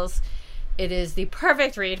tales, it is the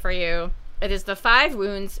perfect read for you. It is The Five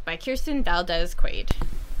Wounds by Kirsten Valdez Quaid.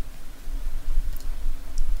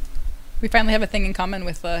 We finally have a thing in common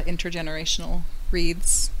with intergenerational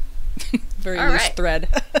reads. Very All loose right. thread.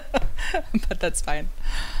 But that's fine.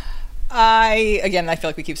 I feel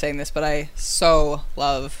like we keep saying this, but I so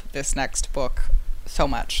love this next book so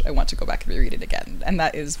much. I want to go back and reread it again. And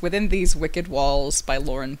that is Within These Wicked Walls by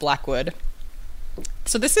Lauren Blackwood.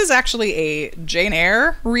 So this is actually a Jane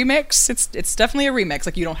Eyre remix. It's definitely a remix.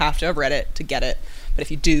 Like, you don't have to have read it to get it. But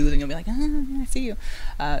if you do, then you'll be like, I see you.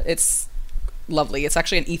 It's lovely. It's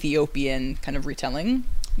actually an Ethiopian kind of retelling.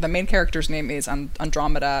 The main character's name is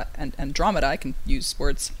Andromeda, and Andromeda, I can use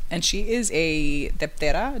words, and she is a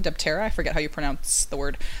Deptera, I forget how you pronounce the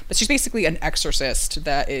word, but she's basically an exorcist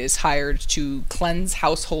that is hired to cleanse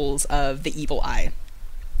households of the evil eye.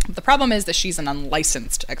 The problem is that she's an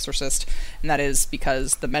unlicensed exorcist, and that is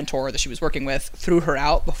because the mentor that she was working with threw her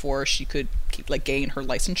out before she could gain her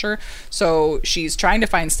licensure. So she's trying to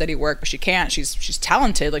find steady work, but she can't. She's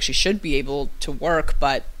talented, like she should be able to work,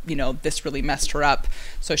 but this really messed her up.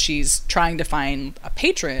 So she's trying to find a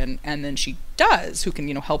patron, and then she does, who can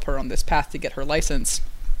help her on this path to get her license.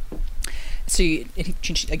 So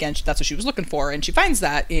again, that's what she was looking for, and she finds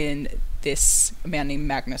that in this man named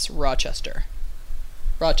Magnus Rochester,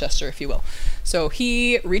 if you will. So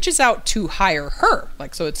he reaches out to hire her,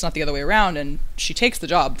 so it's not the other way around, and she takes the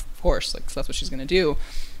job, of course, so that's what she's going to do.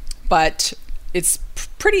 But it's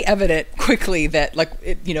pretty evident quickly that,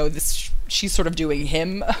 she's sort of doing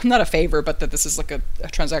him, not a favor, but that this is a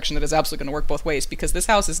transaction that is absolutely going to work both ways, because this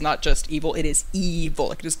house is not just evil, it is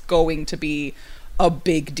evil. It is going to be a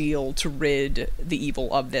big deal to rid the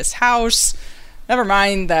evil of this house. Never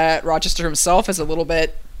mind that Rochester himself is a little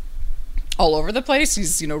bit all over the place.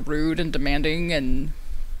 He's, rude and demanding and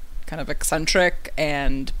kind of eccentric,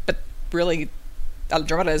 but really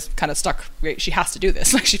Andromeda is kind of stuck. She has to do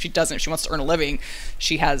this. If she doesn't, if she wants to earn a living,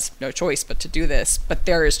 she has no choice but to do this. But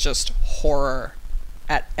there is just horror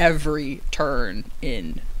at every turn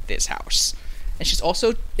in this house. And she's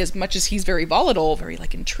also, as much as he's very volatile, very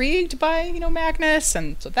intrigued by, Magnus,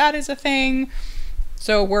 and so that is a thing.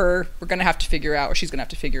 So we're going to have to figure out, or she's going to have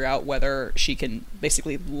to figure out whether she can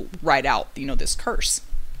basically ride out, this curse.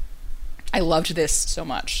 I loved this so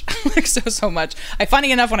much, so much.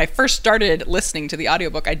 Funny enough, when I first started listening to the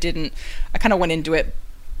audiobook, I kind of went into it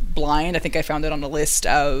blind. I think I found it on a list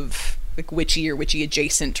of witchy or witchy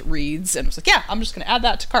adjacent reads, and was yeah, I'm just going to add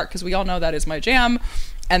that to cart, because we all know that is my jam.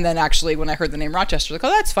 And then actually, when I heard the name Rochester, oh,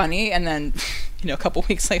 that's funny. And then, a couple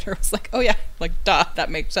weeks later, I was oh yeah, duh, that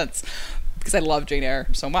makes sense. Because I love Jane Eyre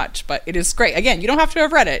so much. But it is great. Again, you don't have to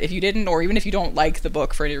have read it. If you didn't, or even if you don't like the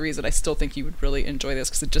book for any reason, I still think you would really enjoy this,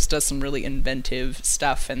 because it just does some really inventive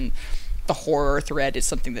stuff. And the horror thread is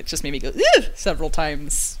something that just made me go, ugh, several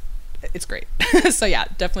times. It's great. So yeah,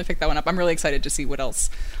 definitely pick that one up. I'm really excited to see what else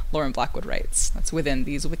Lauren Blackwood writes. That's Within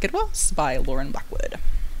These Wicked Walls by Lauren Blackwood.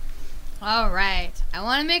 All right. I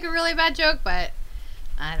want to make a really bad joke, but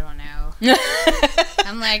I don't know.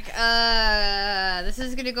 I'm this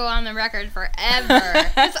is going to go on the record forever. I'm feeling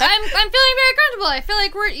very comfortable. I feel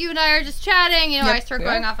like you and I are just chatting. Yep, I start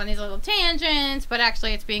going off on these little tangents, but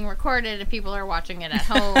actually it's being recorded and people are watching it at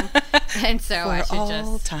home. And so I should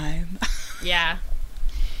all time. Yeah.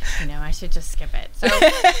 I should just skip it. So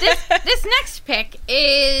this next pick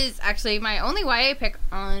is actually my only YA pick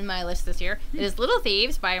on my list this year. It is Little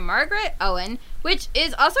Thieves by Margaret Owen, which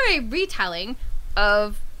is also a retelling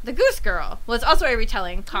of The Goose Girl. Well, it's also a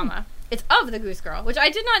retelling, it's of The Goose Girl, which I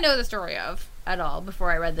did not know the story of at all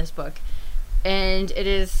before I read this book. And it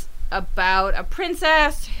is about a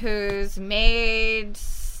princess whose maid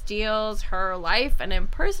steals her life and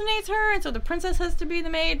impersonates her, and so the princess has to be the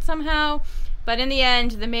maid somehow. But in the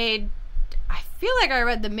end, the maid, I feel like I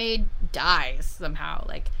read the maid dies somehow.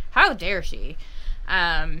 How dare she?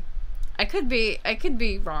 I could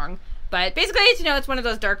be wrong. But basically, it's one of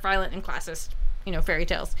those dark, violent, and classist, fairy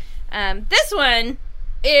tales. This one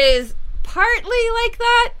is partly like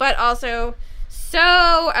that, but also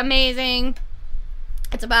so amazing.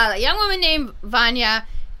 It's about a young woman named Vanya,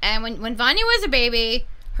 and when Vanya was a baby,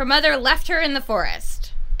 her mother left her in the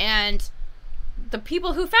forest. And the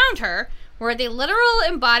people who found her were the literal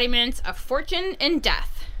embodiments of fortune and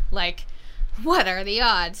death. What are the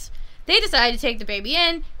odds? They decided to take the baby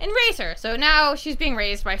in and raise her. So now she's being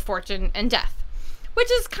raised by fortune and death, which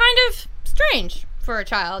is kind of strange for a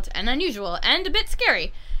child and unusual and a bit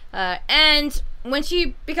scary. And when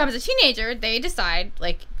she becomes a teenager, they decide,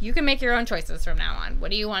 you can make your own choices from now on. What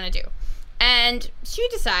do you want to do? And she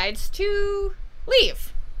decides to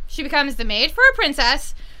leave. She becomes the maid for a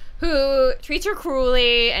princess who treats her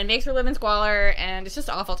cruelly and makes her live in squalor, and it's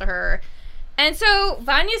just awful to her. And so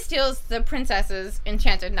Vanya steals the princess's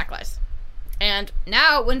enchanted necklace. And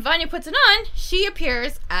now when Vanya puts it on, she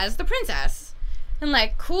appears as the princess. And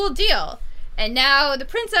cool deal. And now the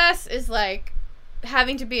princess is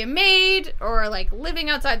having to be a maid or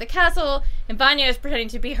living outside the castle, and Vanya is pretending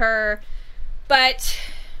to be her. But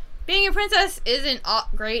being a princess isn't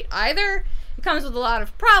great either. It comes with a lot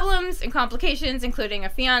of problems and complications, including a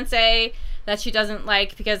fiancé that she doesn't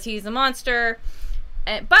like because he's a monster.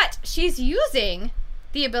 But she's using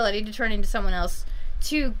the ability to turn into someone else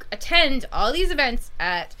to attend all these events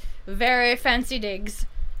at very fancy digs.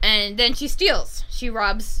 And then she steals. She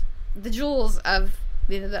robs the jewels of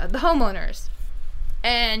the homeowners.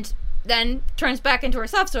 And then turns back into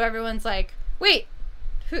herself, so everyone's wait,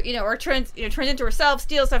 who, or turns into herself,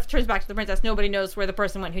 steals stuff, turns back to the princess. Nobody knows where the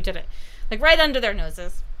person went who did it. Right under their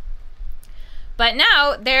noses. But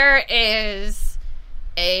now there is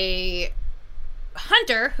a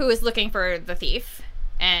hunter who is looking for the thief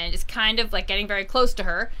and is kind of like getting very close to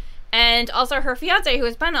her. And also her fiance, who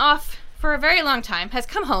has been off for a very long time, has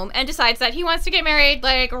come home and decides that he wants to get married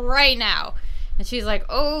like right now. And she's like,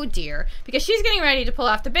 oh dear, because she's getting ready to pull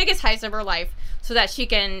off the biggest heist of her life so that she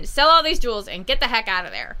can sell all these jewels and get the heck out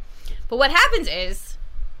of there. But what happens is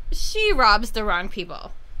she robs the wrong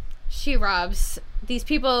people. She robs these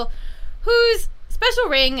people whose special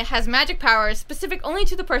ring has magic powers specific only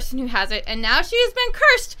to the person who has it, and now she has been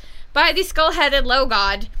cursed by the skull-headed low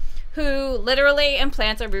god who literally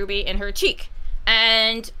implants a ruby in her cheek.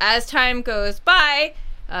 And as time goes by,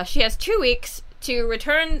 she has 2 weeks to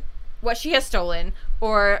return what she has stolen,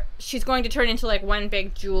 or she's going to turn into like one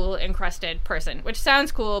big jewel-encrusted person, which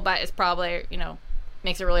sounds cool, but it's probably,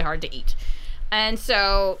 makes it really hard to eat. And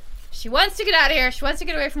so she wants to get out of here. She wants to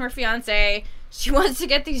get away from her fiancé. She wants to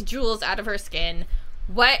get these jewels out of her skin.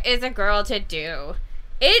 What is a girl to do?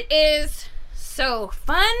 It is so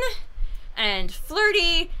fun and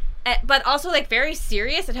flirty, but also like very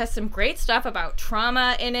serious. It has some great stuff about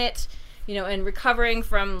trauma in it, and recovering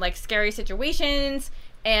from like scary situations.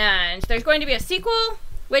 And there's going to be a sequel,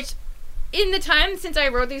 which in the time since I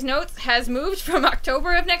wrote these notes has moved from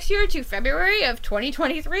October of next year to February of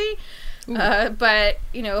 2023. But,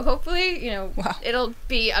 hopefully, wow, it'll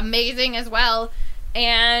be amazing as well.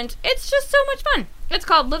 And it's just so much fun. It's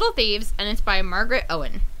called Little Thieves, and it's by Margaret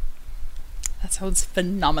Owen. That sounds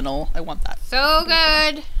phenomenal. I want that. So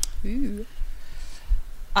good. Ooh.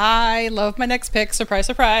 I love my next pick. Surprise,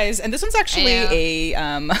 surprise. And this one's actually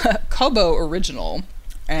a Kobo original.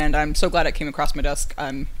 And I'm so glad it came across my desk.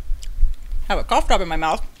 I have a cough drop in my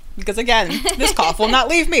mouth. Because again, this cough will not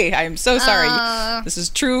leave me. I am so sorry. This is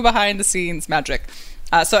true behind the scenes magic.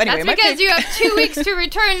 So anyway, that's because you have 2 weeks to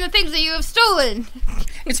return the things that you have stolen.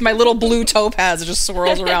 It's my little blue topaz that just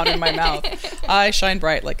swirls around in my mouth. I shine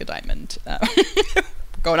bright like a diamond.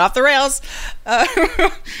 Going off the rails.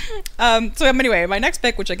 So anyway, my next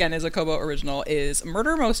pick, which again is a Kobo original, is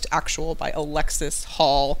Murder Most Actual by Alexis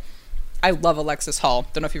Hall. I love Alexis Hall.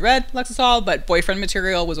 Don't know if you read Alexis Hall, but Boyfriend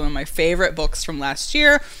Material was one of my favorite books from last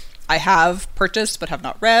year. I have purchased but have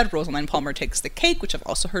not read Rosaline Palmer Takes the Cake, which I've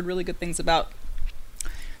also heard really good things about.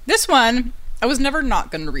 This one, I was never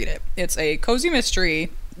not going to read it. It's a cozy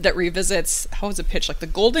mystery that revisits, how is it pitched? Like the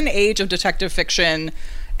golden age of detective fiction,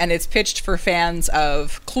 and it's pitched for fans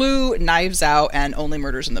of Clue, Knives Out, and Only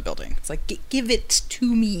Murders in the Building. It's like, give it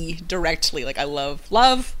to me directly. Like I love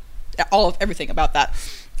all of everything about that.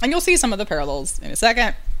 And you'll see some of the parallels in a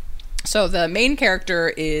second. So the main character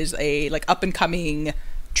is a like up and coming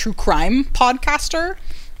true crime podcaster,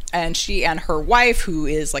 and she and her wife, who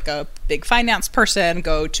is like a big finance person,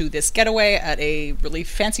 go to this getaway at a really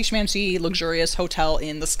fancy schmancy luxurious hotel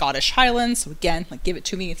in the Scottish Highlands. So again, like give it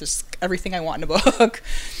to me. It's just everything I want in a book.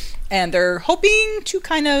 And they're hoping to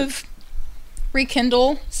kind of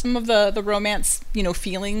rekindle some of the romance,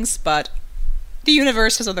 feelings, but the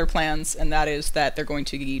universe has other plans, and that is that they're going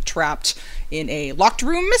to be trapped in a locked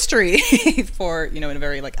room mystery for, in a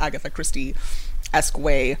very like Agatha Christie-esque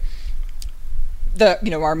way.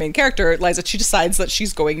 Our main character, Liza, she decides that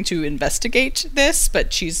she's going to investigate this,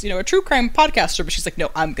 but she's, a true crime podcaster, but she's like, no,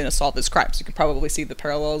 I'm going to solve this crime. So you can probably see the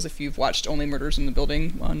parallels if you've watched Only Murders in the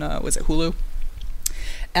Building on, was it Hulu?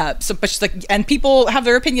 But she's like, and people have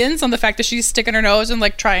their opinions on the fact that she's sticking her nose and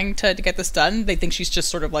like trying to get this done. They think she's just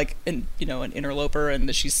sort of like an interloper and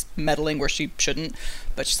that she's meddling where she shouldn't.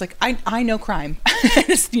 But she's like, I know crime.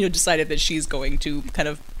 Decided that she's going to kind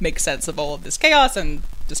of make sense of all of this chaos and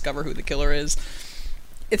discover who the killer is.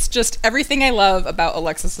 It's just everything I love about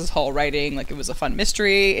Alexis Hall writing. Like, it was a fun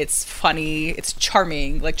mystery. It's funny. It's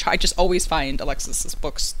charming. Like, I just always find Alexis's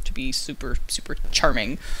books to be super, super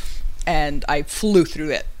charming. And I flew through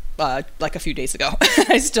it like a few days ago.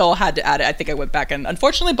 I still had to add it. I think I went back and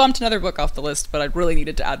unfortunately bumped another book off the list, but I really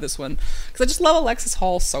needed to add this one because I just love Alexis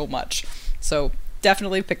Hall so much. So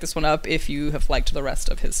definitely pick this one up if you have liked the rest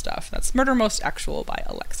of his stuff. That's Murder Most Actual by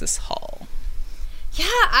Alexis Hall. Yeah,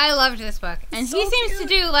 I loved this book. And so he seems to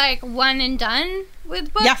do like one and done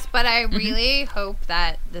with books, but I really hope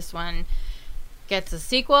that this one gets a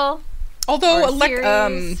sequel. Although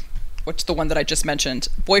which the one that I just mentioned,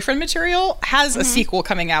 Boyfriend Material, has a sequel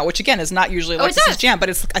coming out, which again is not usually Alexis's jam, but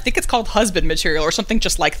I think it's called Husband Material or something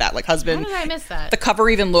just like that, like Husband. How did I miss that? The cover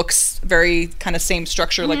even looks very kind of same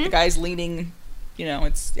structure, like the guy's leaning,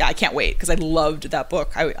 I can't wait because I loved that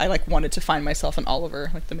book. I like wanted to find myself in Oliver,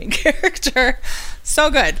 like the main character. So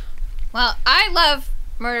good. Well, I love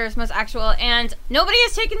Murder's Most Actual, and nobody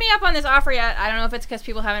has taken me up on this offer yet. I don't know if it's because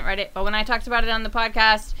people haven't read it, but when I talked about it on the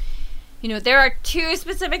podcast, you know, there are two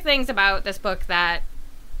specific things about this book that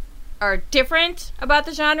are different about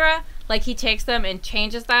the genre. Like, he takes them and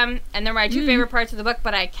changes them, and they're my two favorite parts of the book,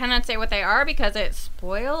 but I cannot say what they are because it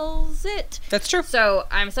spoils it. That's true. So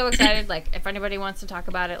I'm so excited. Like, if anybody wants to talk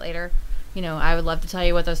about it later, you know, I would love to tell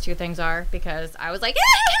you what those two things are, because I was like,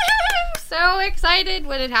 so excited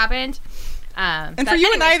when it happened. And for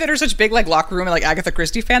you and I that are such big, like, locker room and, like, Agatha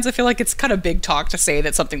Christie fans, I feel like it's kind of big talk to say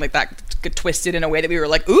that something like that get twisted in a way that we were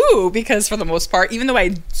like, ooh, because for the most part, even though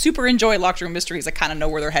I super enjoy locker room mysteries, I kind of know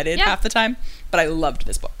where they're headed half the time. But I loved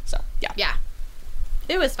this book, so yeah. Yeah,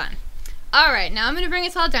 it was fun. All right, now I'm going to bring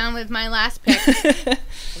us all down with my last pick,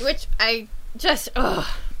 which I just,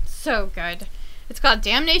 so good. It's called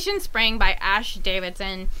Damnation Spring by Ash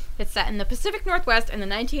Davidson. It's set in the Pacific Northwest in the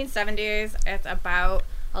 1970s. It's about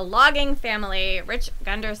a logging family. Rich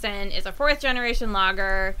Gunderson is a fourth-generation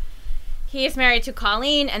logger. He is married to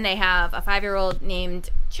Colleen, and they have a 5-year-old named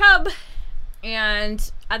Chubb. And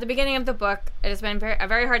at the beginning of the book, it has been a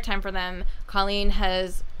very hard time for them. Colleen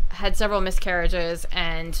has had several miscarriages,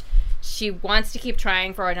 and she wants to keep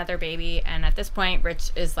trying for another baby. And at this point,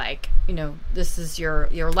 Rich is like, you know, this is your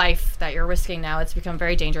life that you're risking now. It's become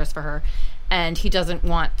very dangerous for her. And he doesn't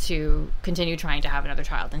want to continue trying to have another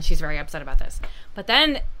child. And she's very upset about this. But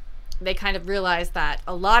then they kind of realize that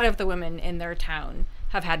a lot of the women in their town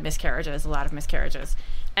have had miscarriages, a lot of miscarriages.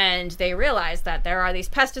 And they realize that there are these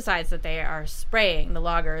pesticides that they are spraying, the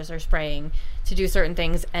loggers are spraying to do certain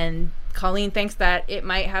things. And Colleen thinks that it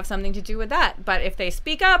might have something to do with that. But if they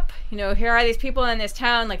speak up, you know, here are these people in this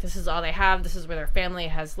town, like, this is all they have. This is where their family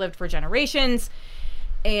has lived for generations.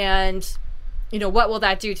 And, you know, what will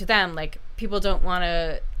that do to them? Like, people don't want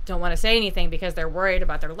to say anything because they're worried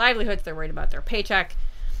about their livelihoods. They're worried about their paycheck.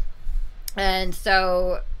 And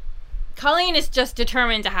so Colleen is just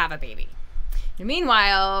determined to have a baby. And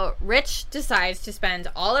meanwhile, Rich decides to spend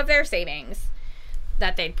all of their savings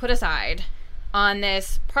that they'd put aside on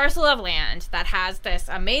this parcel of land that has this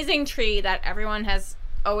amazing tree that everyone has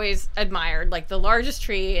always admired, like the largest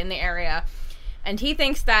tree in the area. And he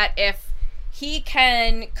thinks that if he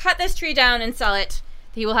can cut this tree down and sell it,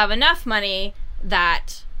 he will have enough money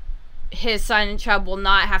that his son Chubb will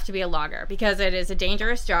not have to be a logger, because it is a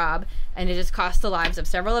dangerous job and it has cost the lives of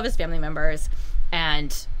several of his family members,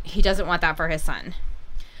 and he doesn't want that for his son.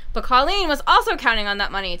 But Colleen was also counting on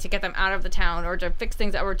that money to get them out of the town, or to fix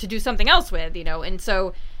things, or to do something else with, you know, and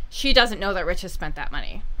so she doesn't know that Rich has spent that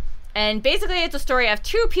money. And basically it's a story of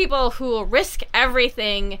two people who will risk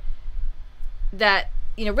everything that,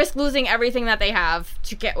 you know, risk losing everything that they have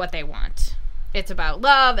to get what they want. It's about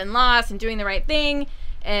love and loss and doing the right thing.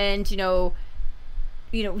 And, you know,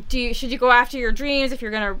 should you go after your dreams if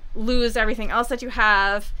you're going to lose everything else that you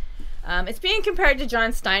have? It's being compared to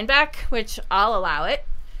John Steinbeck, which I'll allow it.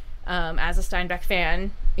 As a Steinbeck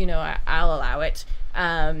fan, you know, I'll allow it.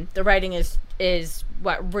 The writing is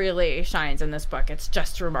what really shines in this book. It's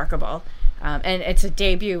just remarkable. And it's a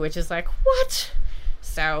debut, which is like, what?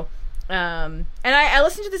 So, and I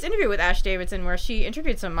listened to this interview with Ash Davidson where she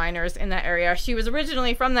interviewed some miners in that area. She was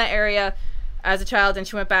originally from that area as a child, and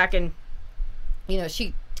she went back and, you know,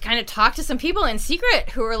 she kind of talked to some people in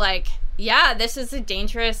secret who were like, yeah, this is a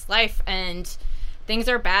dangerous life and things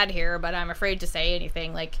are bad here, but I'm afraid to say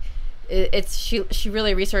anything. Like, she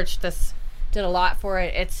really researched this, did a lot for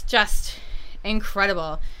it. It's just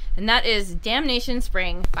incredible. And that is Damnation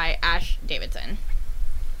Spring by Ash Davidson.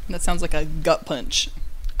 That sounds like a gut punch.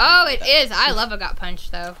 Oh, it is. I love a gut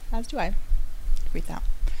punch, though. As do I. Read that.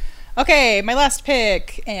 Okay, my last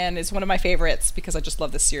pick, and is one of my favorites because I just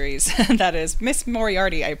love this series. That is Miss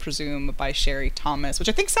Moriarty, I presume, by Sherry Thomas, which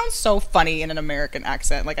I think sounds so funny in an American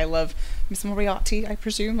accent. Like, I love Miss Moriarty, I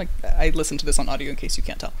presume. Like, I listened to this on audio in case you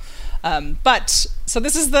can't tell. But, so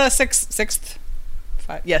this is the sixth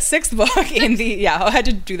book in the, I had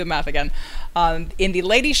to do the math again, in the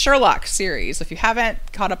Lady Sherlock series. If you haven't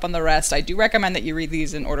caught up on the rest, I do recommend that you read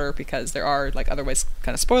these in order because there are, like, otherwise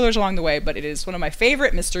kind of spoilers along the way, but it is one of my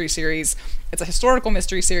favorite mystery series. It's a historical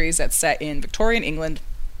mystery series that's set in Victorian England,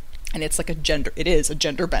 and it's like a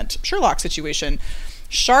gender bent Sherlock situation.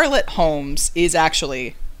 Charlotte Holmes is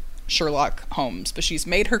actually Sherlock Holmes, but she's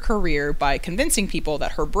made her career by convincing people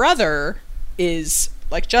that her brother is,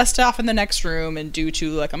 like, just off in the next room, and due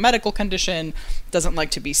to, like, a medical condition, doesn't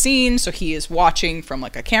like to be seen, so he is watching from,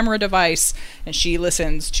 like, a camera device, and she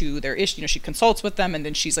listens to their issue, you know, she consults with them, and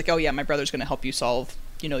then she's like, oh yeah, my brother's gonna help you solve,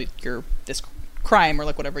 you know, this crime, or,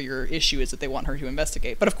 like, whatever your issue is that they want her to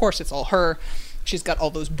investigate. But of course it's all her. She's got all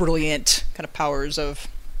those brilliant kind of powers of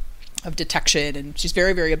detection, and she's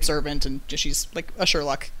very, very observant, and she's like a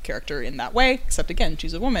Sherlock character in that way, except again,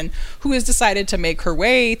 she's a woman who has decided to make her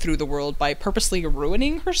way through the world by purposely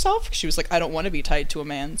ruining herself. She was like, I don't want to be tied to a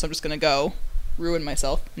man, so I'm just going to go ruin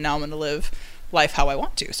myself. Now I'm going to live life how I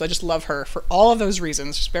want to. So I just love her for all of those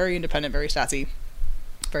reasons. She's very independent, very sassy,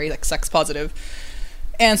 very like sex positive.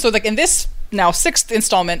 And so like in this now 6th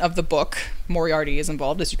installment of the book, Moriarty is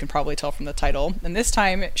involved, as you can probably tell from the title. And this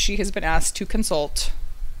time she has been asked to consult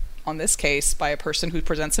on this case by a person who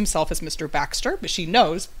presents himself as Mr. Baxter, but she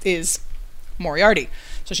knows is Moriarty.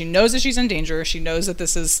 So she knows that she's in danger. She knows that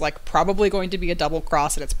this is like probably going to be a double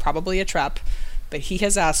cross and it's probably a trap, but he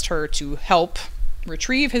has asked her to help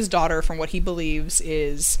retrieve his daughter from what he believes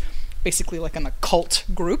is basically like an occult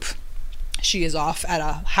group. She is off at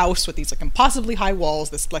a house with these like impossibly high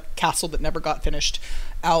walls, this like castle that never got finished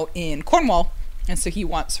out in Cornwall. And so he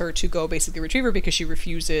wants her to go basically retrieve her because she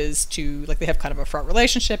refuses to, like, they have kind of a fraught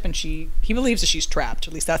relationship, and he believes that she's trapped.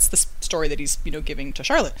 At least that's the story that he's, giving to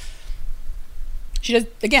Charlotte. She does,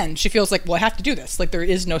 again, she feels like, well, I have to do this. Like, there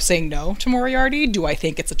is no saying no to Moriarty. Do I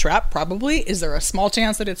think it's a trap? Probably. Is there a small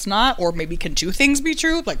chance that it's not? Or maybe can 2 things be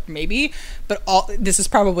true? Like, maybe. But this is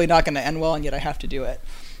probably not going to end well, and yet I have to do it.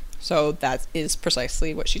 So that is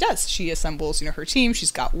precisely what she does. She assembles, her team.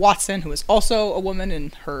 She's got Watson, who is also a woman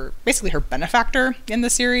and basically her benefactor in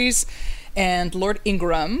the series, and Lord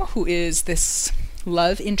Ingram, who is this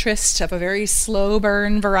love interest of a very slow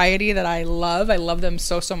burn variety that I love. I love them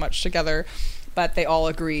so much together, but they all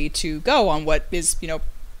agree to go on what is,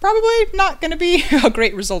 probably not going to be a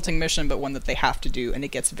great resulting mission, but one that they have to do, and it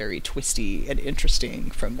gets very twisty and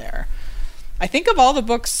interesting from there. I think of all the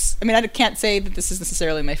books, I can't say that this is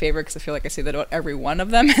necessarily my favorite because I feel like I say that about every one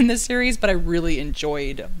of them in this series, but I really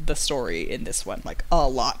enjoyed the story in this one, like, a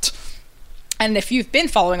lot. And if you've been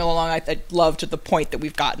following along, I loved the point that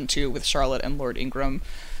we've gotten to with Charlotte and Lord Ingram.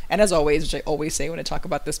 And as always, which I always say when I talk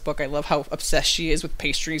about this book, I love how obsessed she is with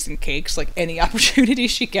pastries and cakes. Like, any opportunity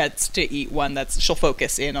she gets to eat one, she'll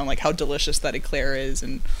focus in on, like, how delicious that eclair is,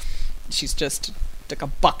 and she's just, like, a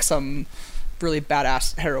buxom, really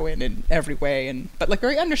badass heroine in every way, but like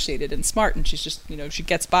very understated and smart, and she's just, she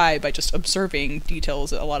gets by just observing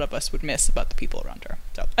details that a lot of us would miss about the people around her.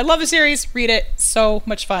 So I love the series. Read it. So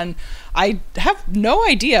much fun. I have no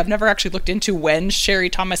idea. I've never actually looked into when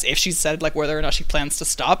Sherry Thomas, if she said like whether or not she plans to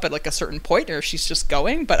stop at like a certain point or if she's just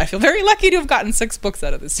going, but I feel very lucky to have gotten 6 books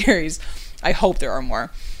out of the series. I hope there are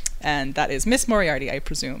more. And that is Miss Moriarty, I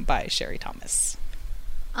presume, by Sherry Thomas.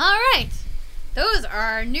 All right. Those are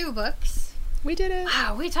our new books. We did it.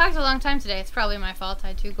 Wow, we talked a long time today. It's probably my fault.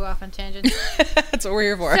 I do go off on tangents. That's what we're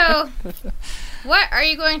here for. So, what are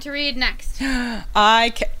you going to read next?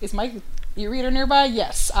 Is my e-reader nearby?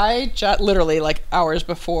 Yes. I just literally, like, hours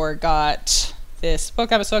before got this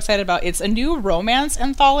book I was so excited about. It's a new romance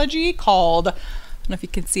anthology called, I don't know if you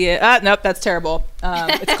can see it. Nope, that's terrible.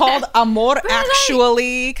 It's called Amor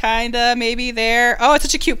Actually, kinda, maybe there. Oh, it's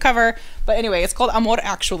such a cute cover. But anyway, it's called Amor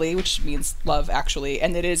Actually, which means love actually.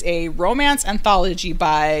 And it is a romance anthology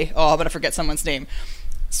by, I'm going to forget someone's name.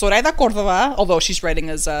 Zoraida Cordova, although she's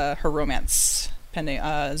writing as her romance pending.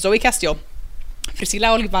 Zoe Castillo,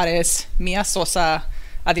 Priscilla Olivares, Mia Sosa,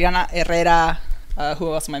 Adriana Herrera.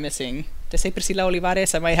 Who else am I missing? To say Priscilla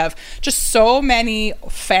Olivares, I might have just so many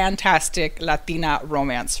fantastic Latina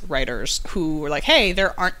romance writers who were like, hey,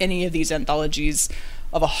 there aren't any of these anthologies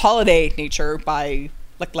of a holiday nature by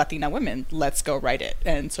like Latina women. Let's go write it.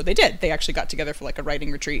 And so they did. They actually got together for like a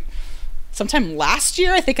writing retreat sometime last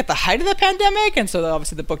year, I think at the height of the pandemic. And so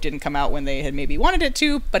obviously the book didn't come out when they had maybe wanted it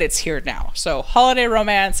to, but it's here now. So holiday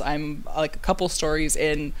romance, I'm like a couple stories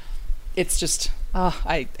in. It's just,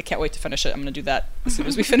 I can't wait to finish it. I'm going to do that as soon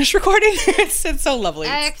as we finish recording. It's so lovely.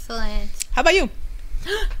 Excellent. How about you?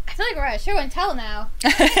 I feel like we're at show and tell now.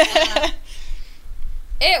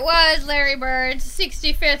 It was Larry Bird's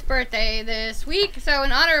 65th birthday this week. So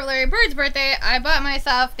in honor of Larry Bird's birthday, I bought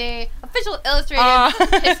myself the official illustrated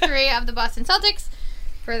history of the Boston Celtics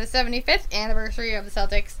for the 75th anniversary of the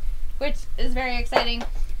Celtics, which is very exciting.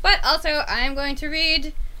 But also, I'm going to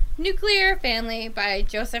read Nuclear Family by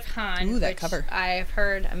Joseph Hahn. Ooh, that cover. I've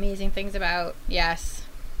heard amazing things about. Yes,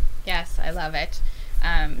 I love it.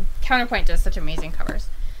 Counterpoint does such amazing covers.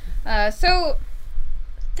 So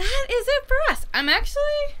that is it for us. I'm not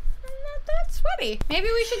that sweaty. Maybe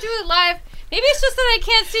we should do it live. Maybe it's just that I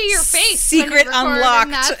can't see your face. Secret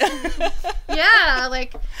unlocked. Yeah,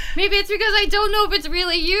 like maybe it's because I don't know if it's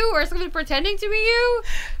really you or someone pretending to be you.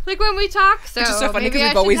 Like when we talk. So it's just so funny because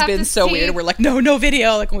we've always been so weird. We're like, no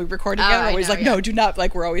video. Like when we record together, we're always like, no, do not.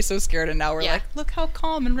 Like we're always so scared, and now we're like, look how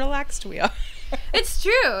calm and relaxed we are. It's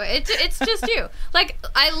true. It's just you. Like,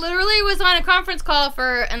 I literally was on a conference call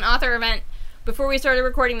for an author event before we started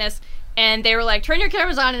recording this, and they were like, turn your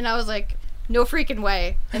cameras on, and I was like, no freaking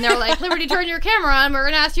way. And they were like, Liberty, turn your camera on, we're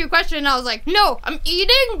gonna ask you a question. And I was like, no, I'm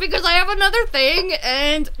eating because I have another thing,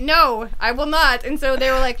 and no, I will not. And so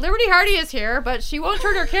they were like, Liberty Hardy is here, but she won't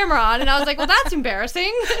turn her camera on. And I was like, well, that's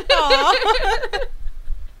embarrassing.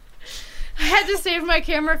 I had to save my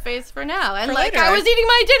camera face for now. And, like, I was eating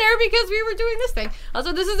my dinner because we were doing this thing.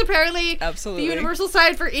 Also, this is apparently the universal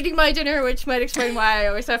sign for eating my dinner, which might explain why I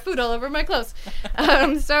always have food all over my clothes.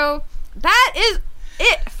 So that is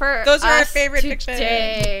it for those are us our favorite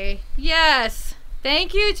today. Pictures. Yes.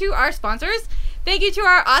 Thank you to our sponsors. Thank you to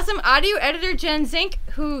our awesome audio editor, Jen Zink,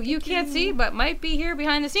 who you can't see but might be here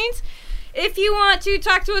behind the scenes. If you want to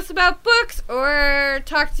talk to us about books or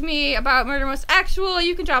talk to me about Murder Most Actual,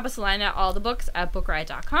 you can drop us a line at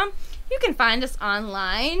allthebooks@bookriot.com. You can find us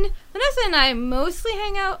online. Vanessa and I mostly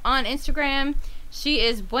hang out on Instagram. She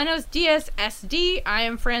is Buenos Dias SD. I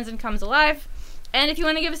am Franzen Comes Alive. And if you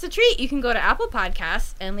want to give us a treat, you can go to Apple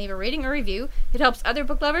Podcasts and leave a rating or review. It helps other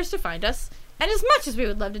book lovers to find us. And as much as we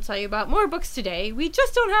would love to tell you about more books today, we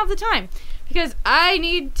just don't have the time because I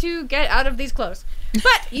need to get out of these clothes.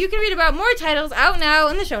 But you can read about more titles out now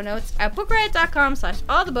in the show notes at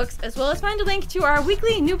bookriot.com/allthebooks, as well as find a link to our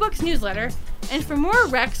weekly New Books newsletter. And for more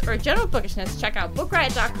recs or general bookishness, check out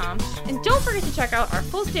bookriot.com. And don't forget to check out our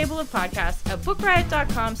full stable of podcasts at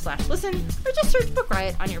bookriot.com/listen, or just search Book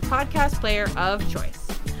Riot on your podcast player of choice.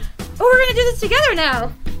 Oh, we're going to do this together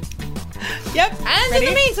now. Yep. And ready?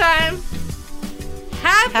 In the meantime,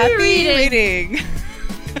 happy reading.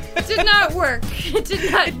 It did not work. It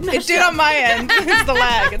did not. It did on my end. It's the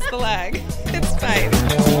lag. It's fine.